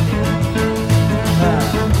baby,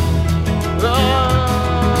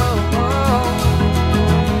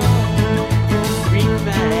 sweet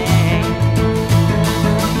thing,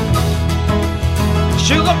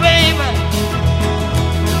 sugar baby,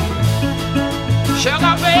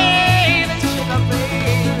 sugar baby, sugar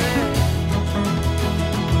baby.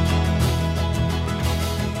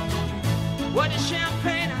 What is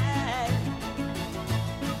champagne I had?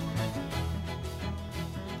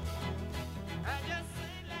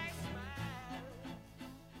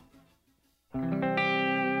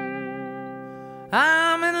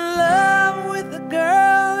 I'm in love with the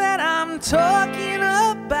girl that I'm talking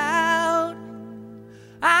about.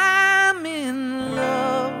 I'm in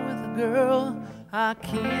love with a girl I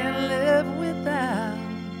can't live without.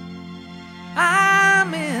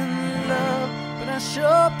 I'm in love, but I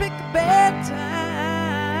sure picked a bad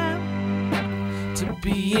time to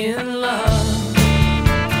be in love.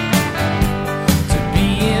 To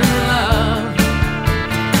be in love.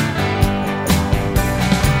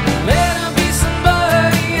 Let her be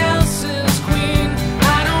somebody else's queen.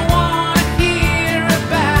 I don't wanna hear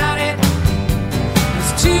about it.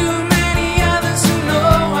 There's too many others who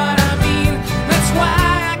know what I mean. That's why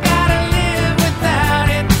I gotta live without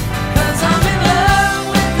it. 'Cause I'm in love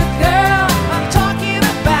with the girl I'm talking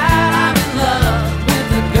about. I'm in love with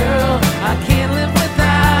the girl I can't live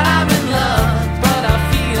without. I'm in love.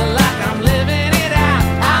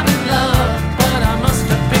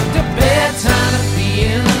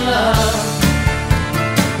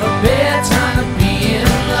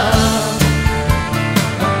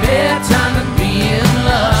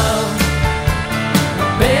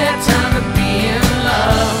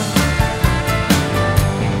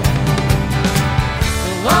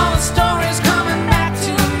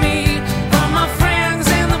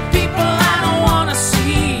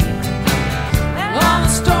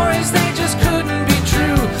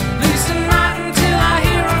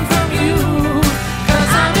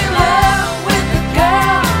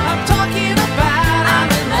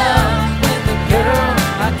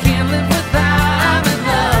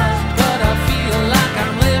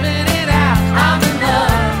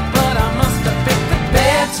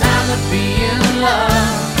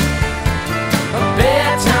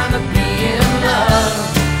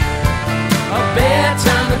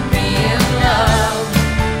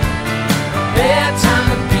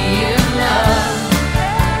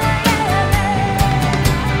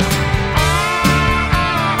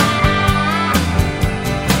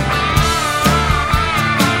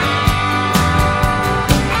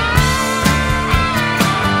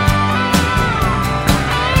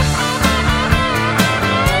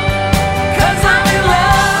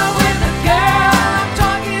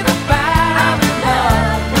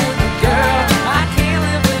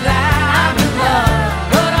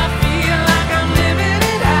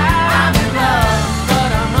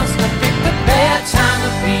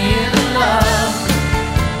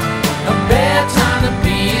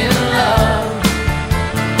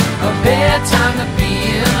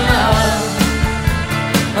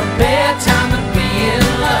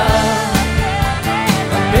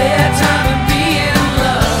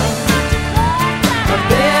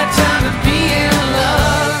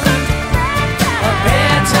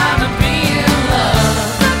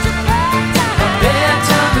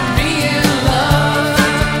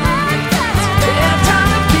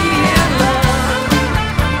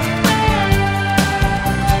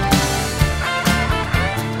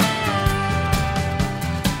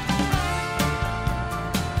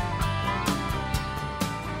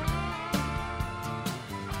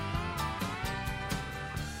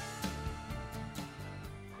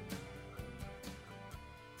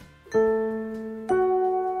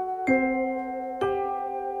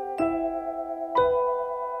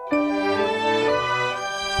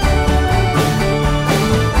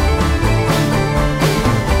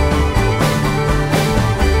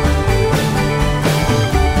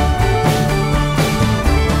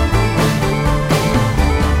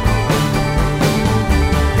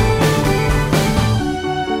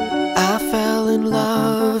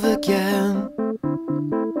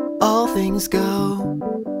 things go,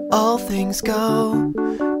 all things go.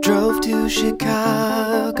 Drove to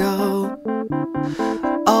Chicago.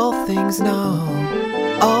 All things know,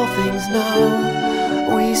 all things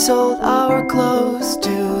know. We sold our clothes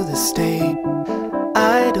to the state.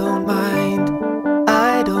 I don't mind,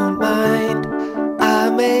 I don't mind. I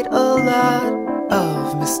made a lot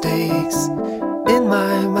of mistakes in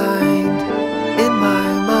my mind, in my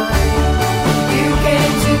mind. You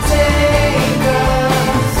came to take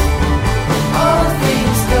us. All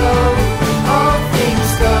things go, all things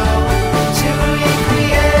go. To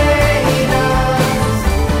recreate us.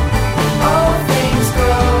 All things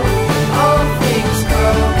grow, all things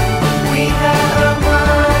grow. We had a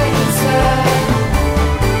mindset.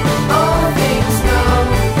 All things know,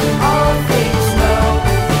 all things know.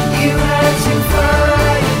 You had to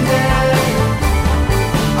find it.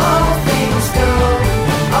 All things go,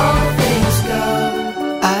 all things go.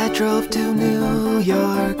 I drove to New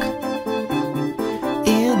York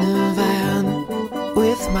in a van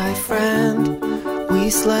with my friend. We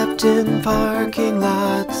slept in parking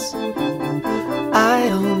lots. I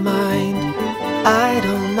don't mind, I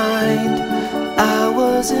don't mind. I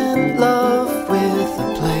was in love with the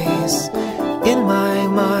place. In my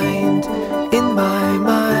mind, in my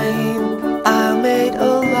mind. I made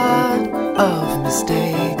a lot of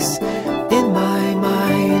mistakes. In my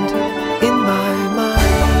mind, in my mind.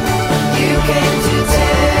 You came to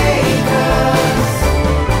take us.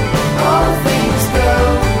 All things go,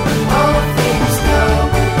 all things go.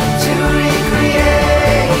 To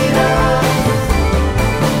recreate us.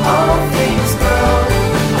 All things grow,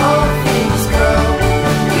 all things grow.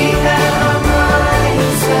 We had our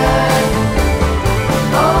mindset.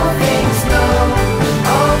 All things know,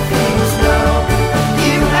 all things know.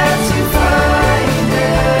 You had to find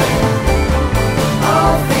it.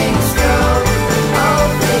 All things go, all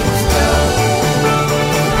things go.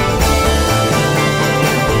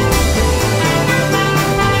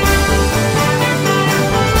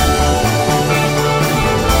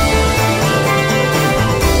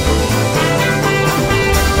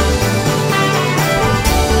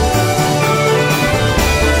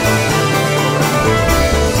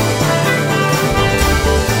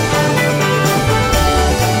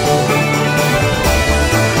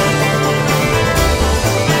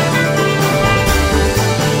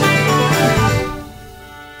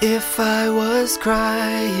 If I was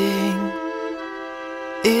crying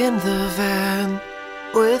in the van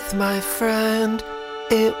with my friend,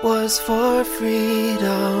 it was for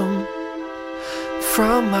freedom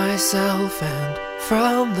from myself and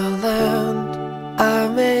from the land. I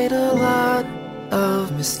made a lot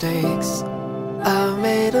of mistakes. I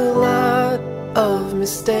made a lot of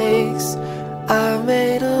mistakes. I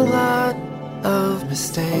made a lot of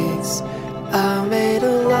mistakes. I made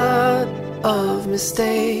a lot of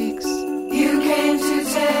mistakes. You came to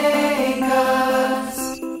take us.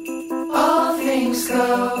 All things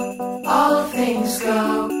go, all things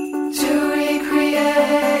go. To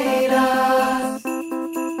recreate us.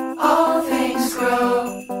 All things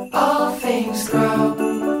grow, all things grow.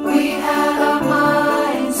 We had a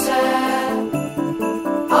mindset.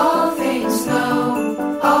 All things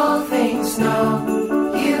know, all things know.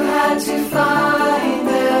 You had to find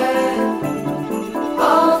it.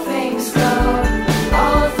 All things go,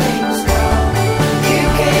 all things go. You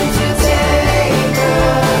came to take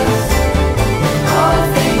us. All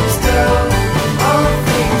things go, all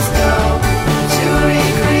things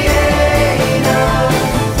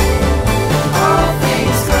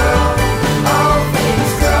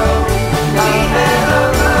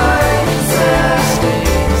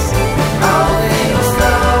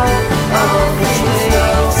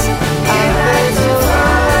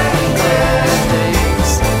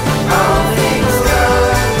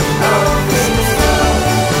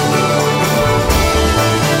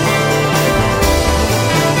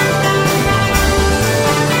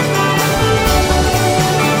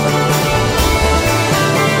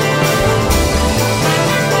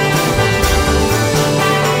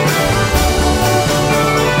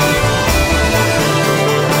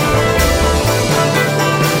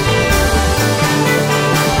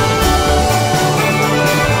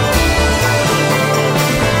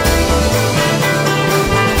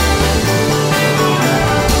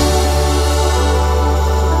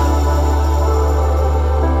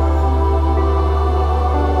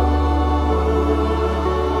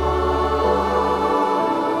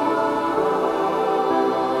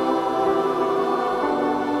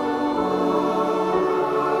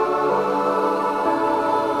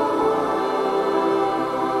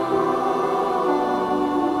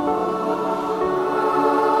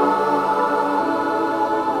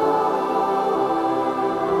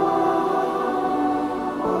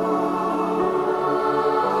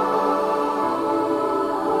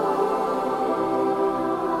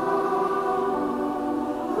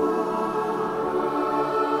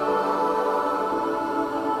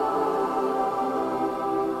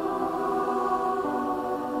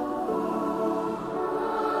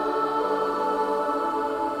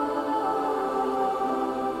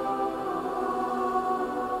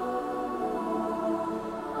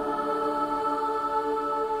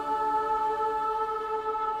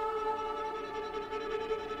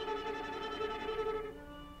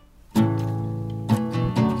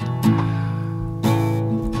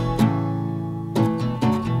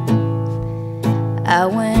I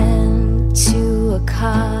went to a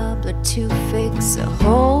cobbler to fix a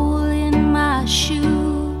hole in my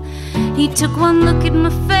shoe. He took one look at my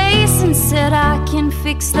face and said, I can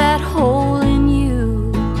fix that hole in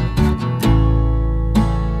you.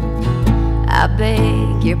 I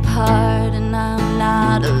beg your pardon, I'm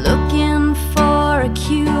not looking for a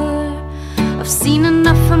cure. I've seen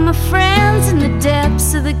enough of my friends in the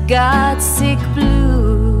depths of the God-sick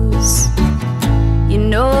blues. You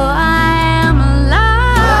know I am a liar.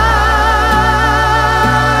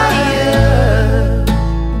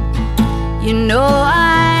 You know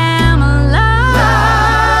I am a liar.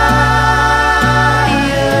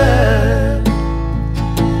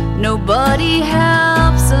 Nobody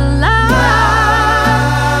helps a liar.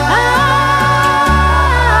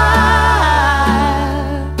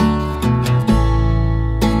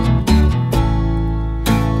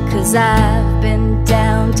 'Cause I've been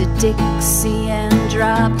down to Dixie and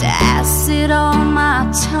dropped acid on my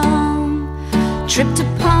tongue, tripped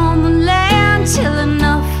upon the land till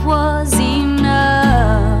enough was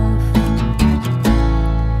enough.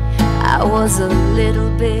 I was a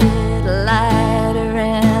little bit lighter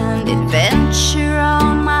and adventure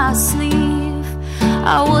on my sleeve.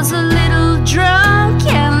 I was a little drunk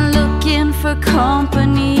and looking for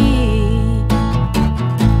company.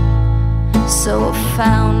 So I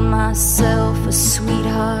found myself a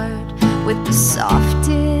sweetheart with the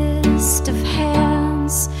softest of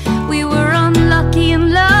hands. We were unlucky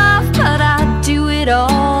in love, but I'd do it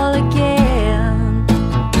all again.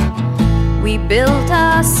 We built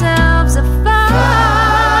ourselves a fire.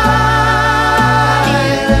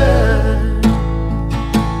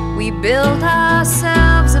 We built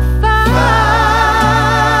ourselves a fire.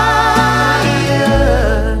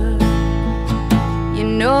 You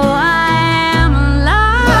know I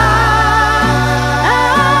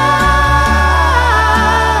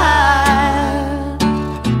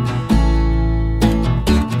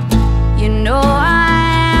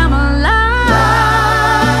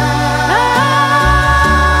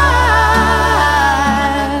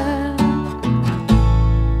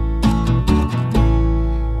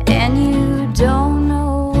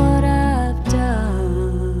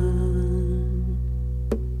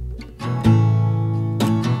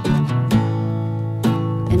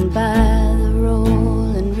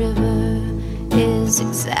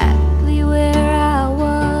exactly where I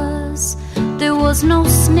was. There was no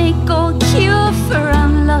snake or cure for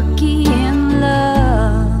unlucky in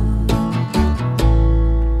love.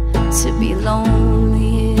 To be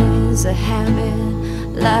lonely is a habit,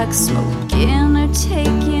 like smoking or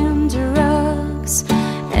taking drugs.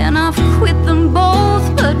 And I've quit them both,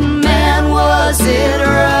 but man, was it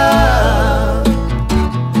rough.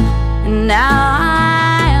 And now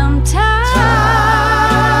I am tired.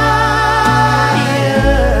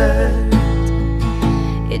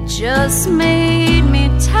 It just made me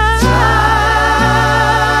tired.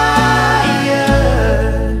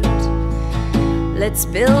 Let's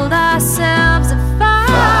build ourselves a fire.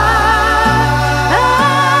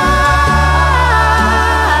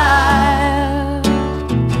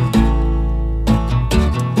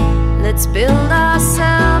 Let's build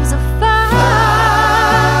ourselves a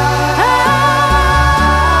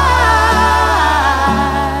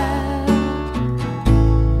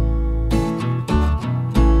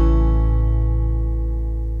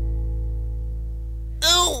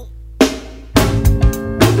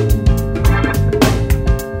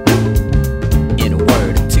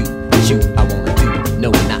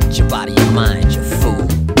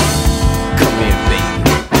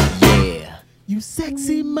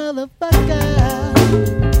sexy motherfucker.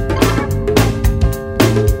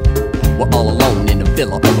 We're all alone in a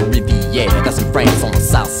villa on the Riviera. Got some friends on the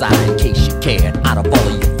south side in case you cared. Out of all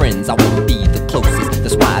of your friends, I wanna be the closest.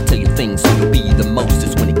 That's why I tell you things so you'll be the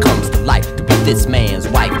mostest. When it comes to life, to be this man's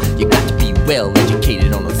wife, you got to be well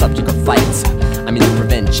educated on the subject of fights. I mean the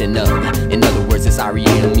prevention of, in other words, it's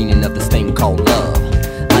REM, meaning of this thing called love.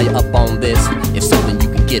 Are you up on this? If so, then you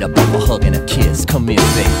can get up off a hug and a kiss. Come here,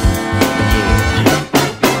 baby. Yeah.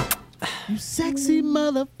 You sexy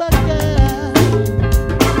motherfucker.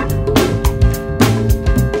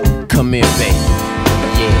 Come here, baby.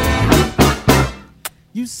 Yeah.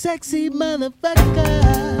 You sexy motherfucker.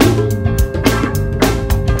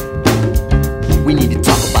 We need to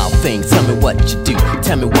talk about things. Tell me what you do.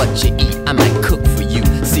 Tell me what you eat. I might cook for you.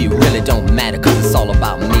 See, it really don't matter, cause it's all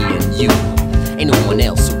about me and you. Ain't no one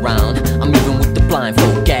else around. I'm even with the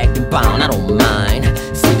blindfold, gagged and bound. I don't mind.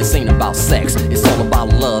 See, this ain't about sex. It's all about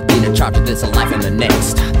love, being in charge of this and life and the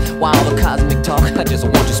next. While all the cosmic talk, I just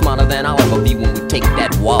want you smarter than I'll ever be when we take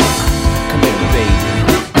that walk. Come here, baby.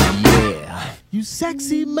 Yeah. You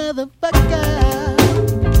sexy motherfucker.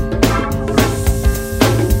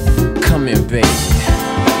 baby.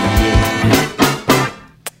 Yeah.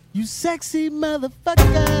 You sexy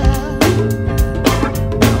motherfucker.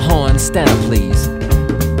 Horn, stand up, please.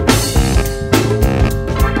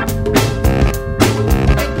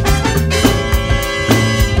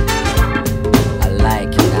 I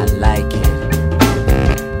like it, I like it.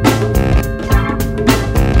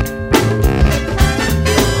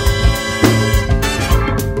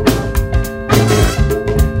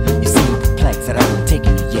 You seem perplexed that I haven't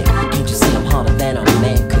taken you yet. Can't you see I'm harder than a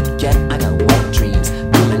man could get? I got wet dreams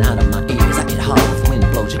coming out of my ears. I get hard if wind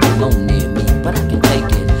blows you alone near me, but I can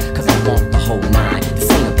take it, cause I want the whole nine. This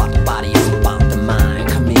ain't about the body, it's about the mind.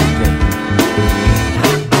 Come here, baby.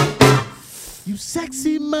 You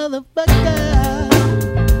sexy motherfucker.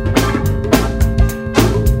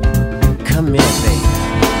 Come here, baby.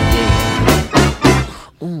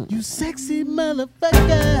 Yeah. You sexy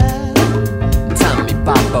motherfucker. Tommy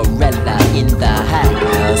Barbarella in the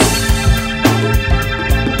house.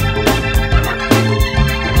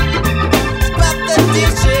 Scrap the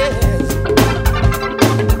dishes.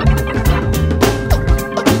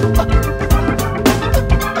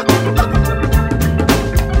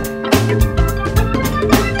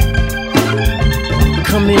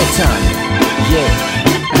 Come here, Tommy. Yeah.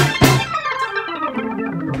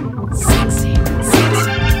 Sexy,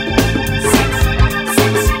 sexy, sexy,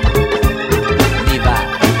 sexy. Levi,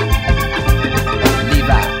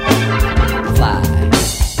 fly.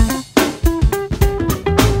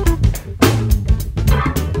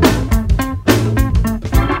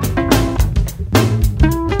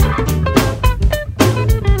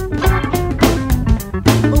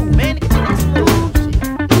 Oh man, get this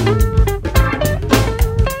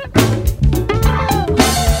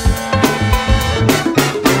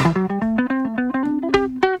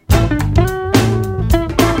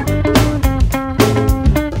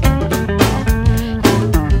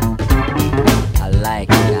I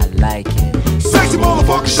like it. Sexy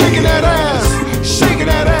motherfucker shaking that ass, shaking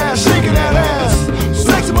that ass, shaking that ass.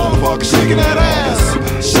 Sexy motherfucker shaking that ass,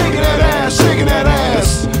 shaking that ass, shaking that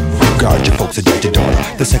ass. Guard your folks, adopt your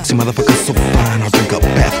daughter. The sexy motherfucker's so fine, I'll drink up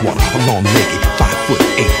bathwater. A long legged,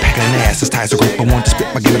 5'8", packing an ass as tight as a grape. I want to spit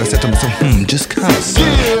my give it. I said to myself, just cuz.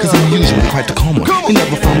 Cause I'm usually quite the calm one. You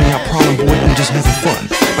never found me out problem, boy, I'm just having fun.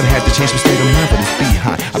 But I had to change my state of mind for this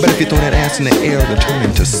behind. I bet if you throw that ass in the air, it'll turn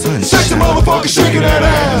into sunshine. Sexy motherfucker shaking that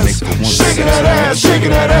ass, shaking that ass, shaking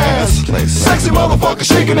that ass. Sexy motherfucker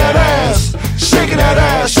shaking that ass, shaking that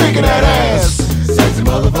ass, shaking that ass. Sexy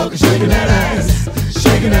motherfucker shaking that ass,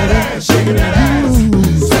 shaking that ass, shaking that ass.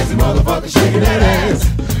 Sexy motherfucker shaking that ass,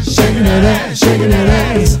 shaking that ass, shaking that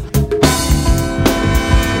ass.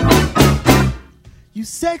 You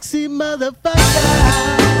sexy motherfucker.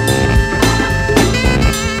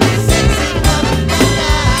 Sexy motherfucker.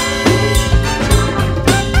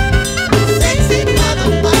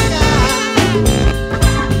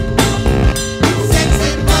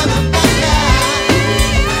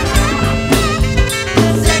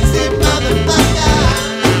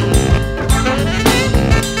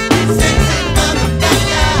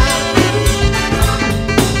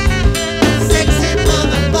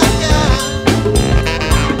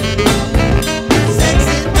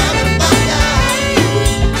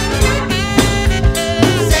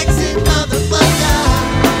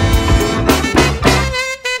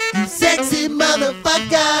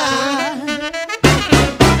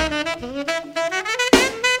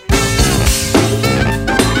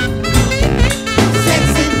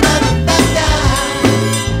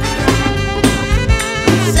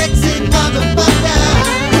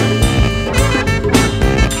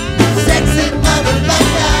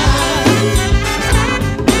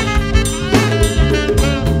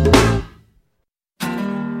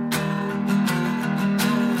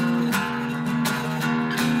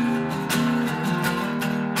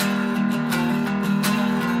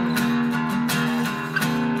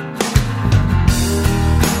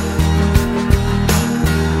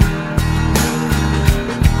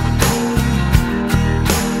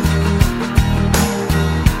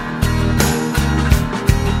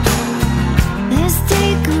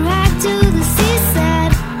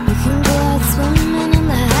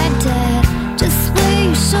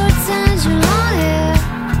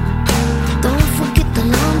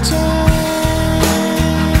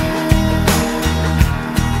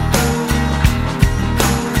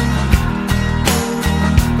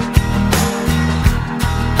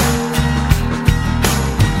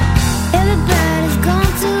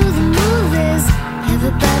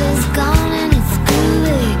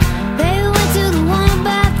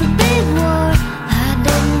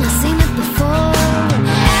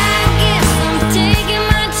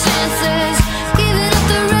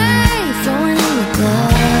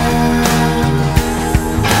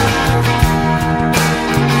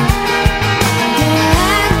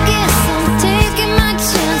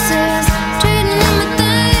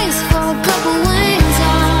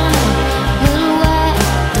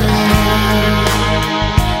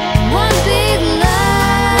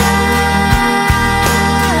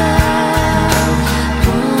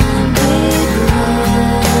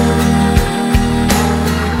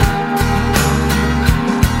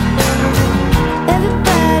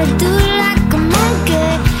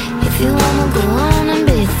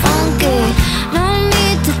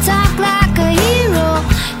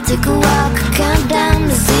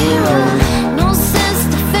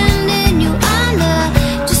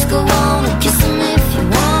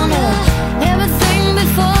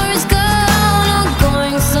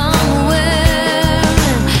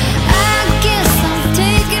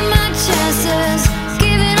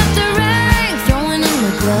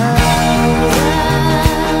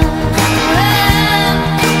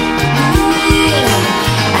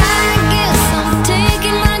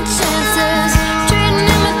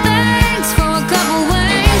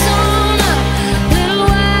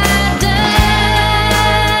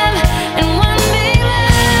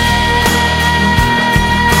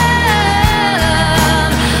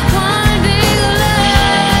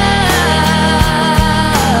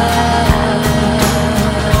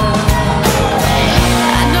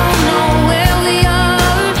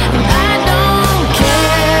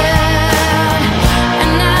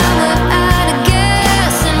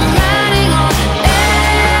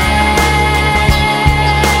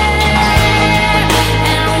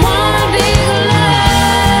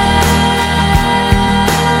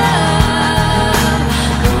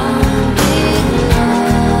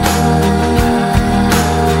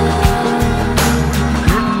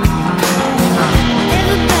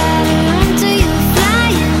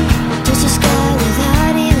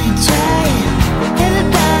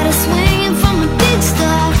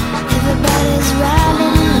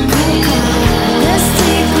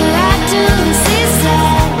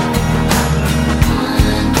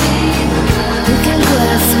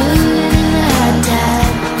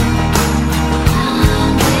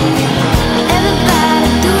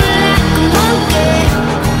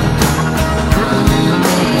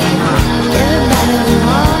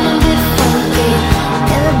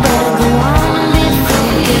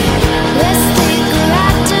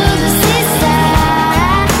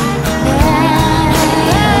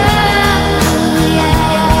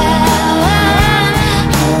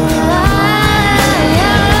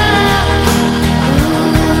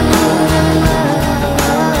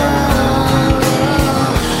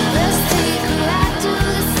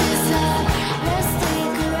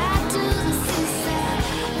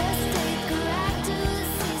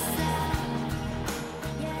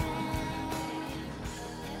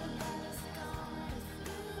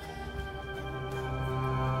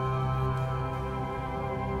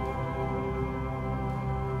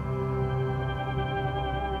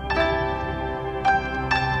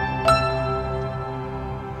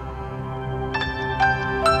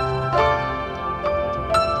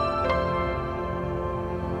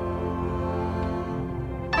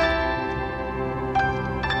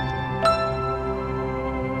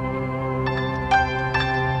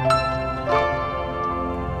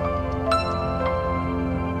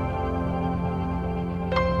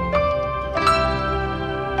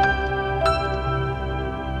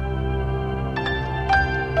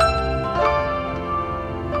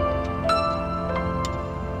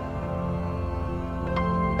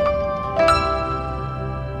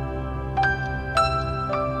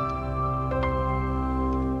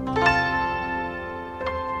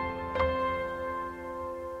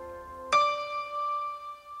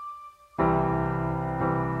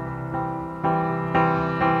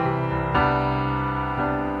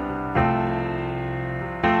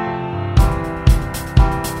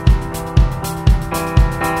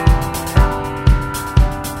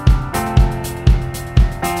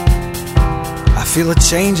 feel a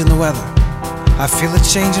change in the weather, I feel a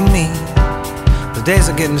change in me. The days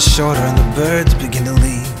are getting shorter and the birds begin to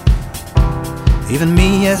leave. Even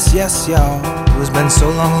me, yes, yes, y'all, who's been so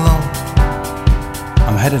long alone.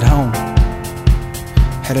 I'm headed home,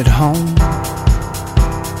 headed home.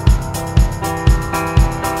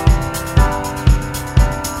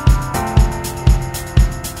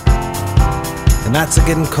 The nights are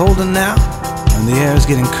getting colder now, and the air is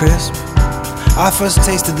getting crisp. I first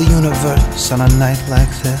tasted the universe on a night like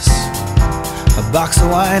this. A box of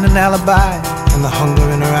wine, an alibi, and the hunger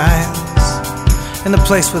in her eyes. In the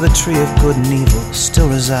place where the tree of good and evil still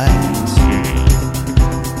resides.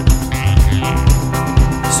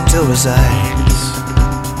 Still resides.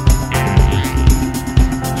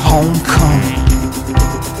 Homecoming.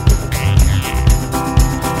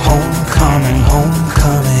 Homecoming,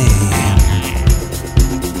 homecoming.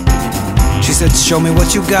 She said, show me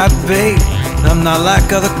what you got, babe. I'm not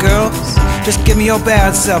like other girls. Just give me your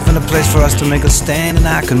bad self in a place for us to make a stand, and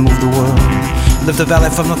I can move the world. Lift the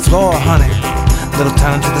valley from the floor, honey. Little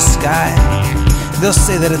town to the sky. They'll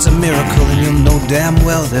say that it's a miracle, and you'll know damn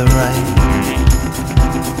well they're right.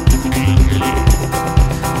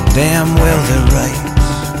 Damn well they're right.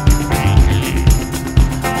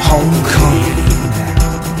 Homecoming.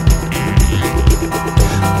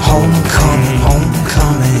 Homecoming,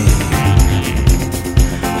 homecoming.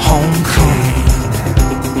 Homecoming.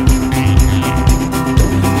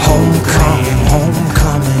 Homecoming,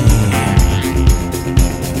 homecoming.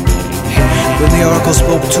 When the oracle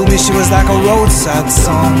spoke to me, she was like a roadside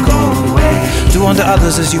song. Go away. Do unto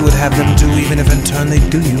others as you would have them do, even if in turn they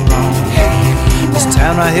do you wrong. This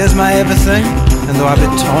town right here's my everything, and though I've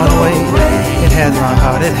been torn away, it has my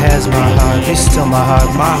heart, it has my heart. Be still my heart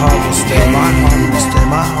will stay, my heart will stay,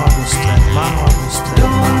 my heart will stay, my heart will stay,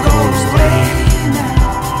 my heart will stay.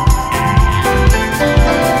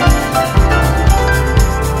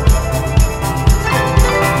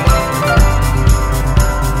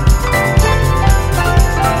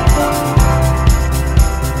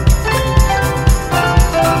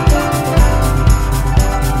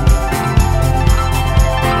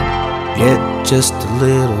 Get just a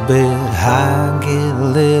little bit high, get a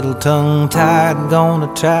little tongue-tied.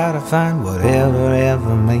 Gonna try to find whatever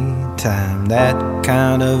ever made time. That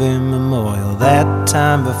kind of immemorial. That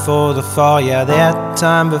time before the fall, yeah, that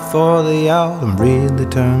time before the autumn really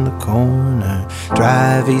turned the corner.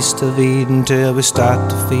 Drive east of Eden till we start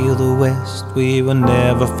to feel the west. We were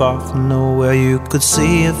never far from nowhere, you could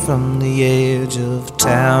see it from the edge of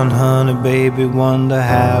town. Honey, baby, wonder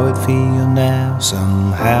how it feels now.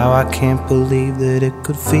 Somehow I can't believe that it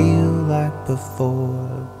could feel like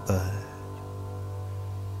before, but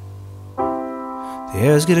the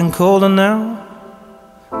air's getting colder now,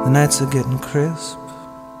 the nights are getting crisp.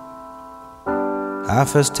 I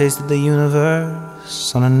first tasted the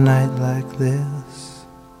universe on a night like this.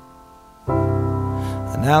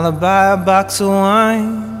 An alibi, a box of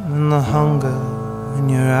wine, and the hunger in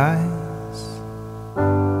your eyes.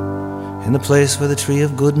 In the place where the tree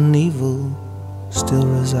of good and evil still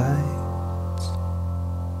resides.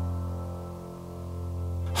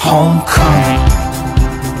 Homecoming.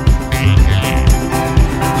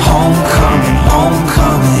 Homecoming,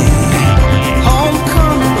 homecoming.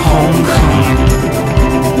 Homecoming, homecoming.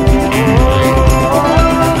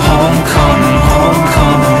 Homecoming,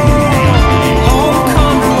 homecoming.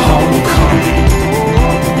 Homecoming, homecoming.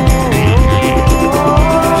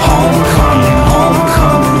 Homecoming,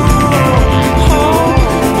 homecoming. Homecoming.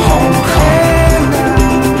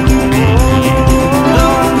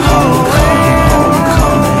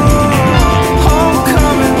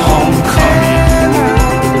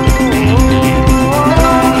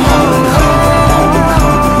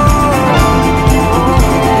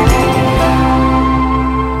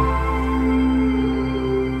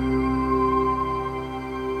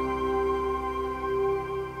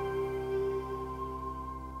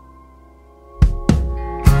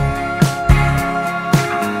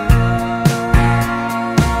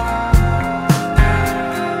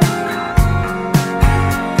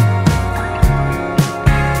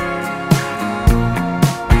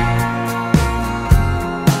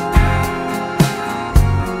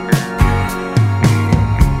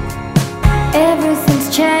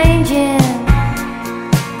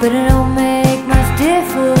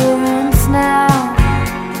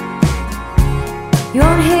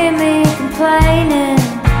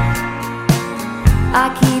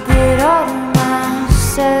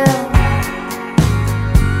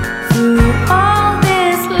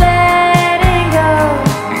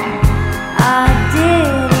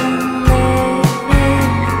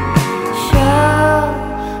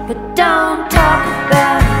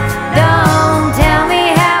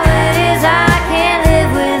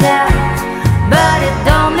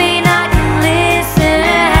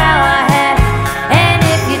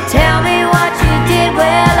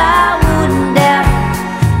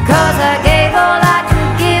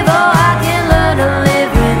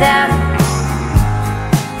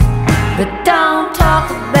 talk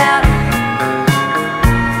about it.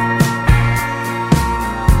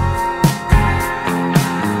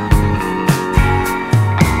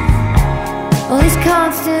 Well, these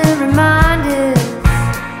constant reminders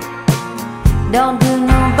don't do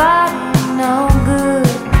nobody no good.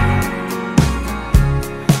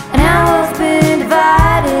 And now we've been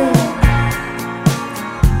divided.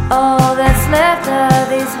 All that's left are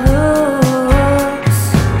these hooks.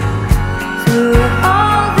 Through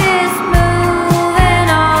all this moving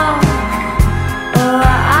on, oh,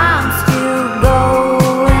 I'm still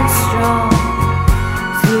going strong.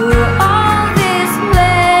 Through all this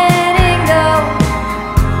letting go,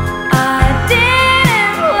 I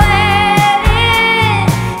didn't let it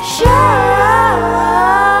show.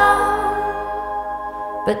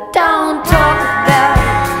 But don't talk about it.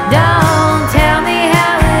 Don't tell me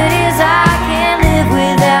how it is I can live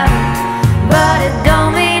without it. But it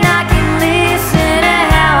don't mean I can listen to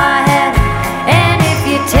how I had it. And if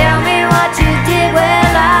you tell me what you did,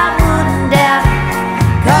 well, I wouldn't doubt it.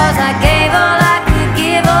 'Cause I gave all I could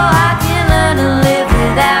give, oh, I can learn to live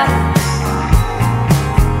without it.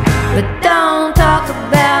 But don't talk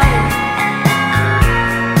about it.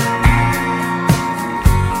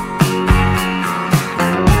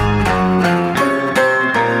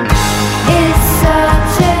 It's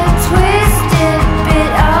such a twisted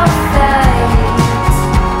bit of fate.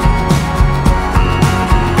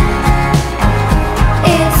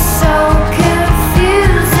 It's so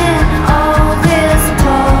confusing, all this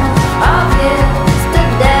talk of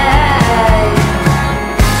yesterday.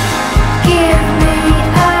 Give me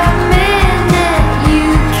a minute, you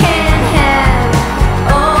can have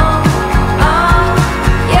all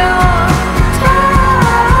your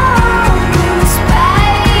talking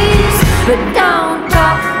space. But don't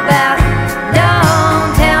talk about it. Don't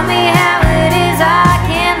tell me how it is I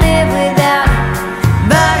can live without it.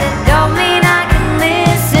 But it don't mean I can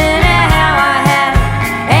listen to how I had it.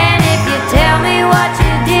 And if you tell me what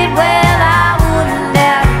you did, well, I wouldn't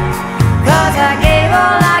doubt it. 'Cause I gave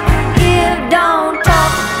all I could give. Don't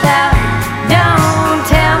talk about it. Don't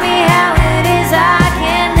tell me how it is I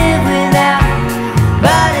can live without it.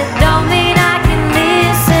 But it don't mean I can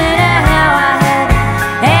listen to how I had it.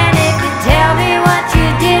 And if you tell me what you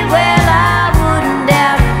did, well, I wouldn't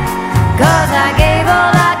doubt it. 'Cause I gave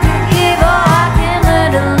all I could give. Oh, I can learn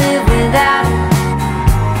to live without it.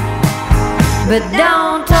 But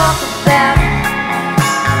don't talk about it.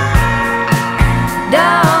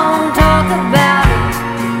 Don't talk about it.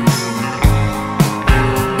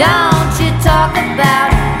 Don't you talk about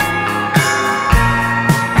it.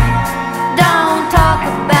 Don't talk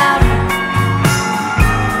about it.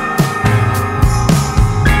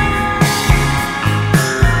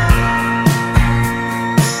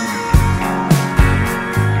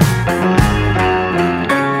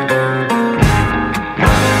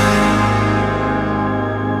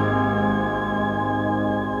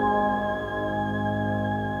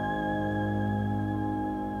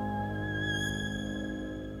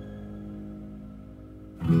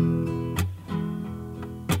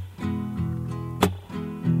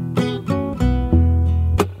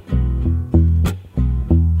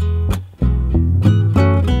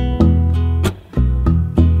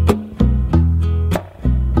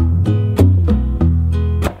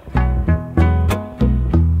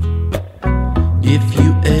 If you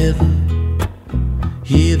ever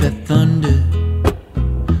hear that thunder,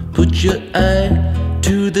 put your eye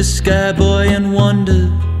to the sky, boy, and wonder.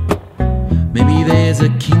 Maybe there's a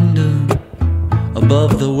kingdom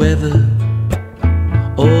above the weather.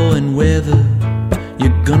 Oh, and whether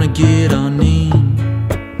you're gonna get on in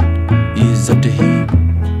is up to him.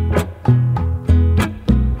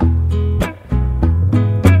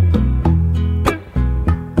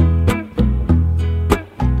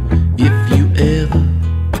 If you ever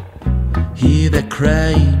hear that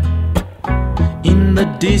crying in the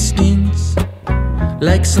distance,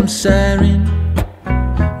 like some siren,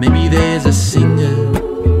 maybe there's a singer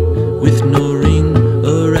with no ring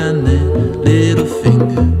around their little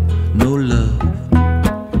finger, no love.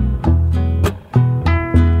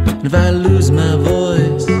 And if I lose my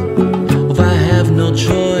voice, if I have no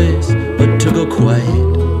choice but to go quiet,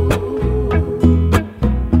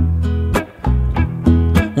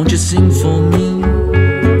 won't you sing for me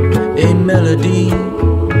a melody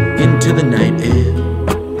into the night air?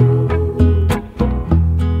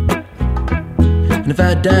 And if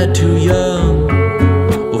I die too young,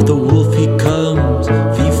 of the wolf he comes,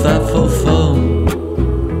 fee-fi-fo-fum.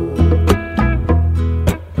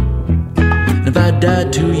 And if I die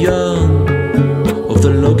too young, of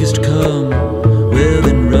the locust come, well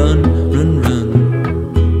then run, run, run,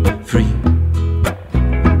 free.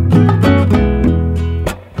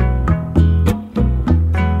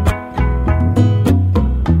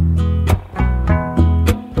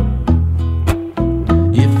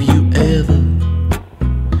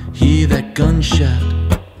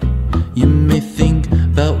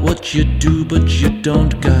 do, but you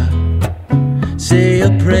don't got. Say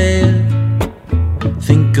a prayer,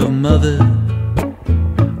 think of mother,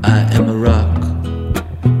 I am a rock.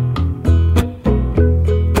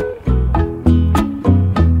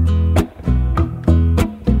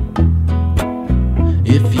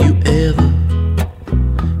 If you ever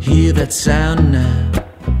hear that sound now,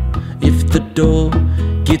 if the door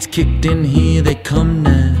gets kicked in, here they come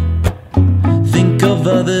now. Think of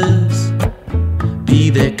others, be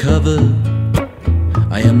their cover,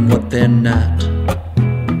 I am what they're not.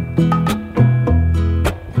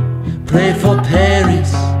 Pray for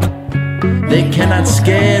Paris, they cannot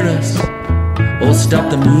scare us or stop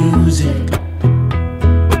the music.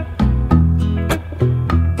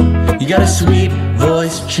 You got a sweet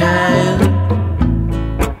voice, child,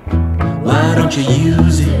 why don't you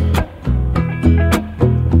use it?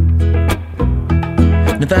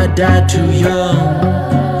 And if I die too young,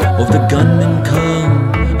 or if the gunmen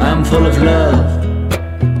come, I'm full of love.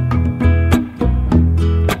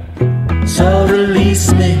 So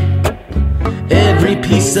release me, every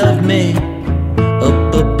piece of me,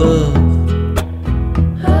 up above.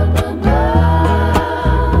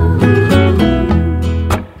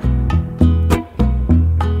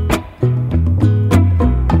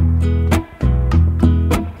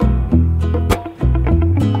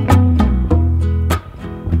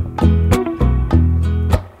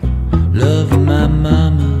 Love my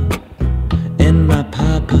mama and my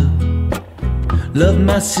papa, love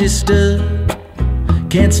my sister,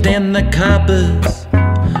 can't stand the coppers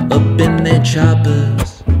up in their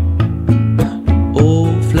choppers.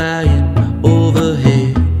 Oh, flying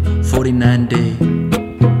overhead, 49 day.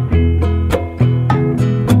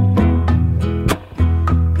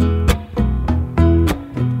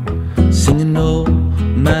 Singing, oh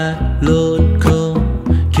my Lord,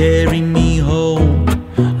 come carry me home.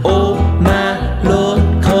 Oh my Lord,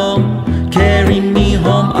 come carry me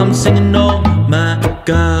home. I'm singing, oh my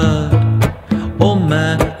God, oh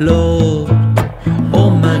my Lord, oh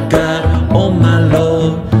my God, oh my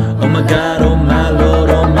Lord, oh my God, oh my Lord,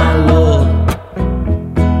 oh my Lord.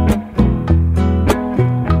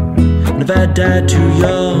 And if I die too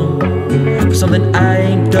young for something I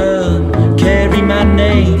ain't done, carry my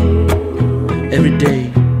name every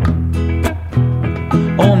day.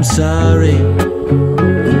 Oh, I'm sorry,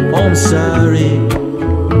 oh, I'm sorry,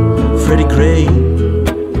 Freddie Gray.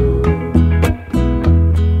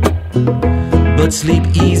 But sleep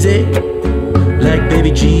easy, like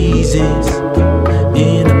baby Jesus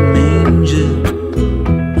in a manger.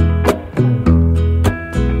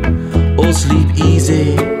 Oh, sleep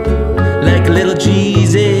easy, like little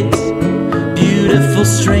Jesus, beautiful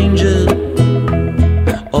stranger.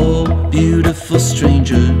 Oh, beautiful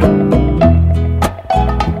stranger.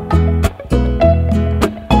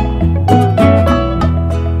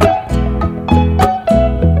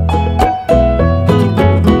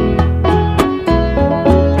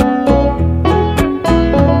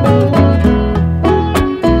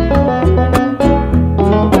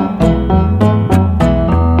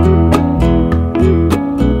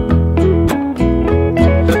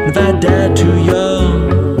 If I die too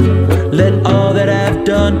young, let all that I've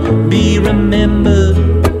done be remembered.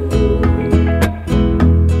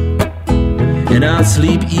 And I'll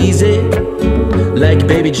sleep easy, like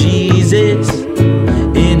baby Jesus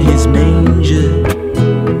in his manger.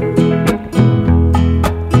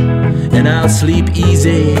 And I'll sleep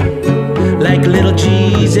easy, like little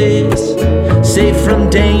Jesus, safe from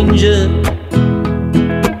danger.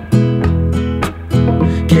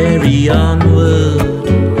 Carry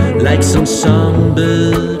onward, like some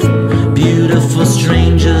songbird, beautiful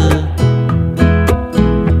stranger.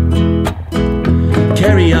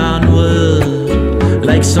 Carry onward,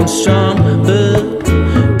 like some strong bird,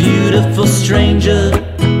 beautiful stranger.